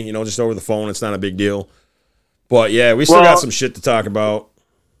 Same way, just over the phone. It's not a big deal. But yeah, we still got some shit to talk about.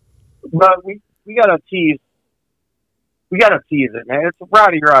 But we gotta tease. We gotta tease it, man. It's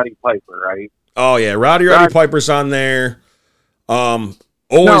Roddy Piper, right? Oh yeah, Roddy Piper's on there. Always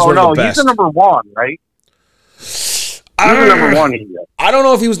one of the best. He's the number one, right? He's the number one here. I don't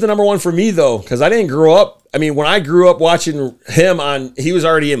know if he was the number one for me though, because I didn't grow up. I mean, when I grew up watching him he was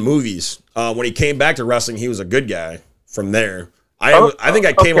already in movies. When he came back to wrestling, he was a good guy. From there, I think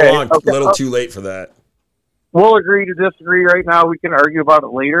I came along a little too late for that. We'll agree to disagree right now. We can argue about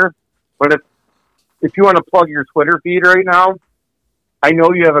it later. But if you want to plug your Twitter feed right now, I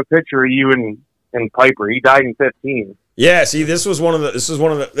know you have a picture of you and Piper. He died in 15. Yeah, see, this is what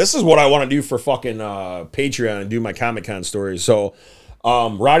I want to do for fucking Patreon and do my Comic-Con stories. So,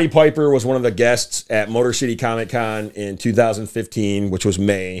 Roddy Piper was one of the guests at Motor City Comic Con in 2015, which was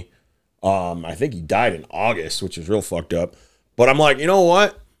May. I think he died in August, which is real fucked up. But I'm like, you know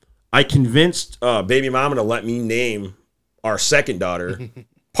what? I convinced baby mama to let me name our second daughter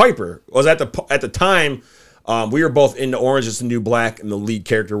Piper. Was at the time. We were both into Orange is the New Black, and the lead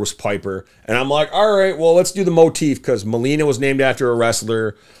character was Piper. And I'm like, all right, well, let's do the motif because Melina was named after a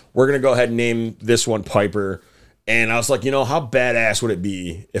wrestler. We're going to go ahead and name this one Piper. And I was like, how badass would it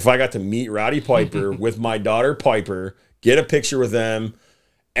be if I got to meet Roddy Piper with my daughter Piper, get a picture with them,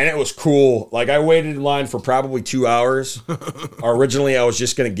 and it was cool. Like, I waited in line for probably 2 hours. Originally, I was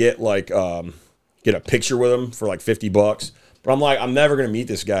just going to get a picture with him for like $50. But I'm like, I'm never going to meet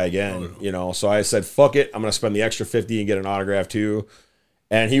this guy again, So I said, fuck it. I'm going to spend the extra $50 and get an autograph too.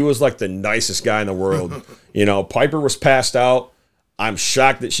 And he was like the nicest guy in the world. Piper was passed out. I'm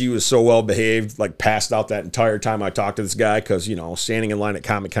shocked that she was so well behaved, like passed out that entire time I talked to this guy because, standing in line at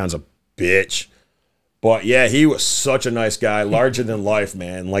Comic-Con's a bitch. But yeah, he was such a nice guy, larger than life,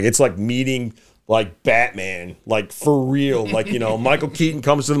 man. Like, it's like meeting like Batman, like for real. Like, Michael Keaton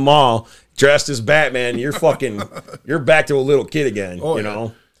comes to the mall dressed as Batman, you're back to a little kid again,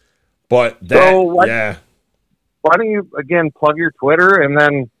 know? But why don't you, again, plug your Twitter and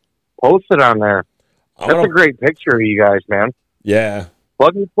then post it on there? That's a great picture of you guys, man. Yeah.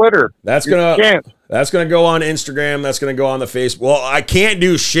 Plug your Twitter. That's gonna go on Instagram. That's gonna go on the Facebook. Well, I can't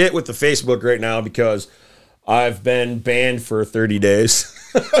do shit with the Facebook right now because I've been banned for 30 days.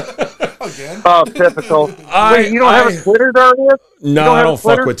 Again? Oh, typical. Wait, you don't have a Twitter, Darius? No, I don't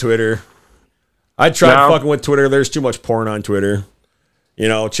fuck with Twitter. I tried fucking with Twitter. There's too much porn on Twitter.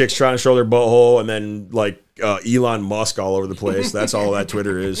 Chicks trying to show their butthole and then like Elon Musk all over the place. That's all that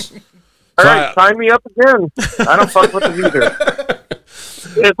Twitter is. All right, sign me up again. I don't fuck with it either.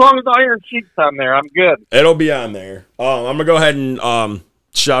 As long as Iron Sheik's on there, I'm good. It'll be on there. I'm gonna go ahead and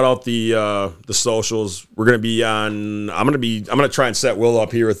shout out the socials. We're gonna be on. I'm gonna try and set Will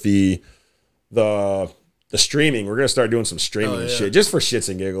up here with the streaming. We're gonna start doing some streaming and shit just for shits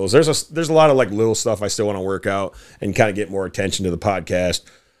and giggles. There's a lot of like little stuff I still want to work out and kind of get more attention to the podcast.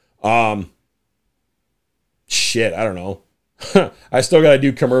 Shit, I don't know. I still got to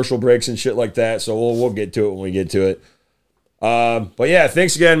do commercial breaks and shit like that, so we'll get to it when we get to it. But yeah,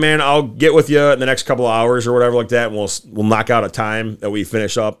 thanks again, man. I'll get with you in the next couple of hours or whatever like that, and we'll knock out a time that we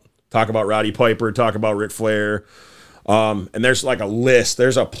finish up. Talk about Roddy Piper, talk about Ric Flair. And there's like a list.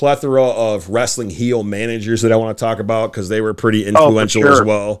 There's a plethora of wrestling heel managers that I want to talk about because they were pretty influential as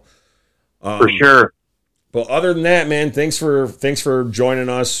well. For sure. But other than that, man, thanks for joining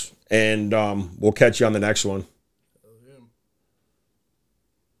us, and we'll catch you on the next one.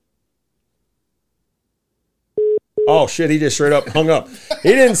 Oh, shit, he just straight up hung up. He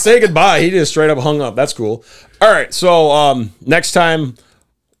didn't say goodbye. He just straight up hung up. That's cool. All right, so next time,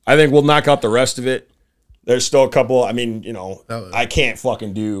 I think we'll knock out the rest of it. There's still a couple. I mean, I can't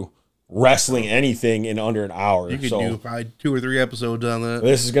fucking do wrestling anything in under an hour. You could do probably 2 or 3 episodes on that.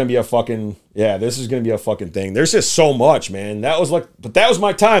 This is going to be a fucking, thing. There's just so much, man. That was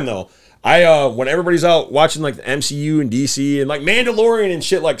my time, though. When everybody's out watching, like, the MCU and DC and, like, Mandalorian and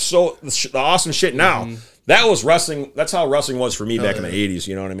shit, like, the awesome shit now. Mm-hmm. That was wrestling. That's how wrestling was for me back in the 80s.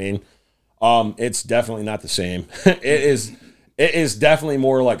 You know what I mean? It's definitely not the same. It It is definitely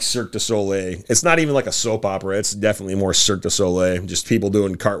more like Cirque du Soleil. It's not even like a soap opera. It's definitely more Cirque du Soleil. Just people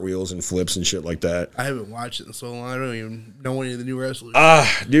doing cartwheels and flips and shit like that. I haven't watched it in so long. I don't even know any of the new wrestlers.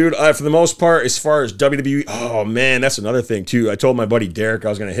 Dude, for the most part, as far as WWE, oh man, that's another thing too. I told my buddy Derek I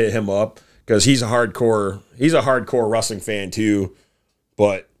was gonna hit him up because he's a hardcore wrestling fan too.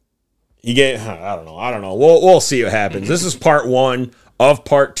 But I don't know. We'll see what happens. This is part 1 of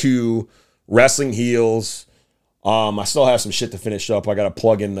part 2, Wrestling Heels. I still have some shit to finish up. I got to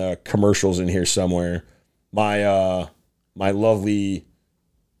plug in the commercials in here somewhere. My lovely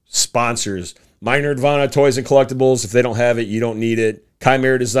sponsors, My Nerdvana Toys and Collectibles. If they don't have it, you don't need it.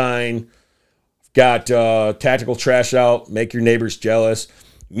 Chimera Design. Got Tactical Trash Out. Make your neighbors jealous.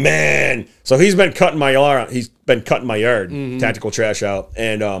 Man, so he's been cutting my yard. Tactical Trash Out,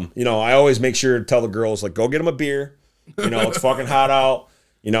 and I always make sure to tell the girls like, go get him a beer. It's fucking hot out.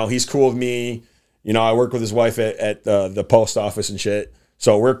 He's cool with me. I work with his wife at the post office and shit.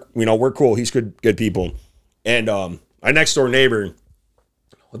 So we're cool. He's good people. And my next door neighbor,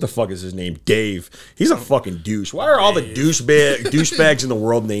 what the fuck is his name? Dave. He's a fucking douche. Why are all the douchebags in the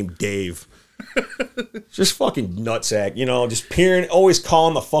world named Dave? Just fucking nutsack, just peering, always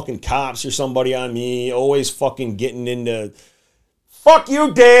calling the fucking cops or somebody on me, always fucking getting into, fuck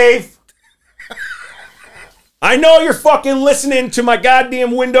you, Dave. I know you're fucking listening to my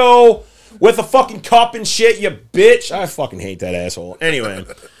goddamn window with a fucking cup and shit, you bitch. I fucking hate that asshole. Anyway,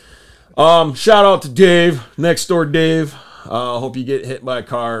 shout out to Dave, next door Dave. Hope you get hit by a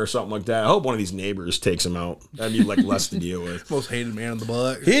car or something like that. I hope one of these neighbors takes him out. That'd be like less to deal with. Most hated man in the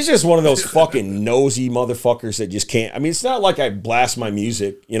block. He's just one of those fucking nosy motherfuckers that just can't. I mean, it's not like I blast my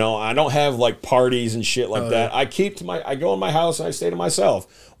music. I don't have like parties and shit like that. Yeah. I go in my house and I stay to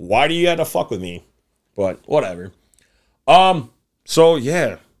myself. Why do you have to fuck with me? But whatever. So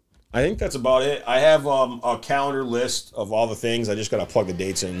yeah, I think that's about it. I have a calendar list of all the things. I just gotta plug the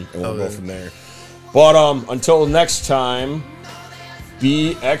dates in and we'll go from there. But until next time,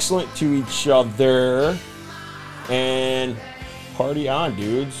 be excellent to each other and party on,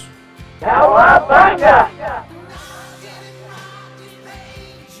 dudes. Cowabunga!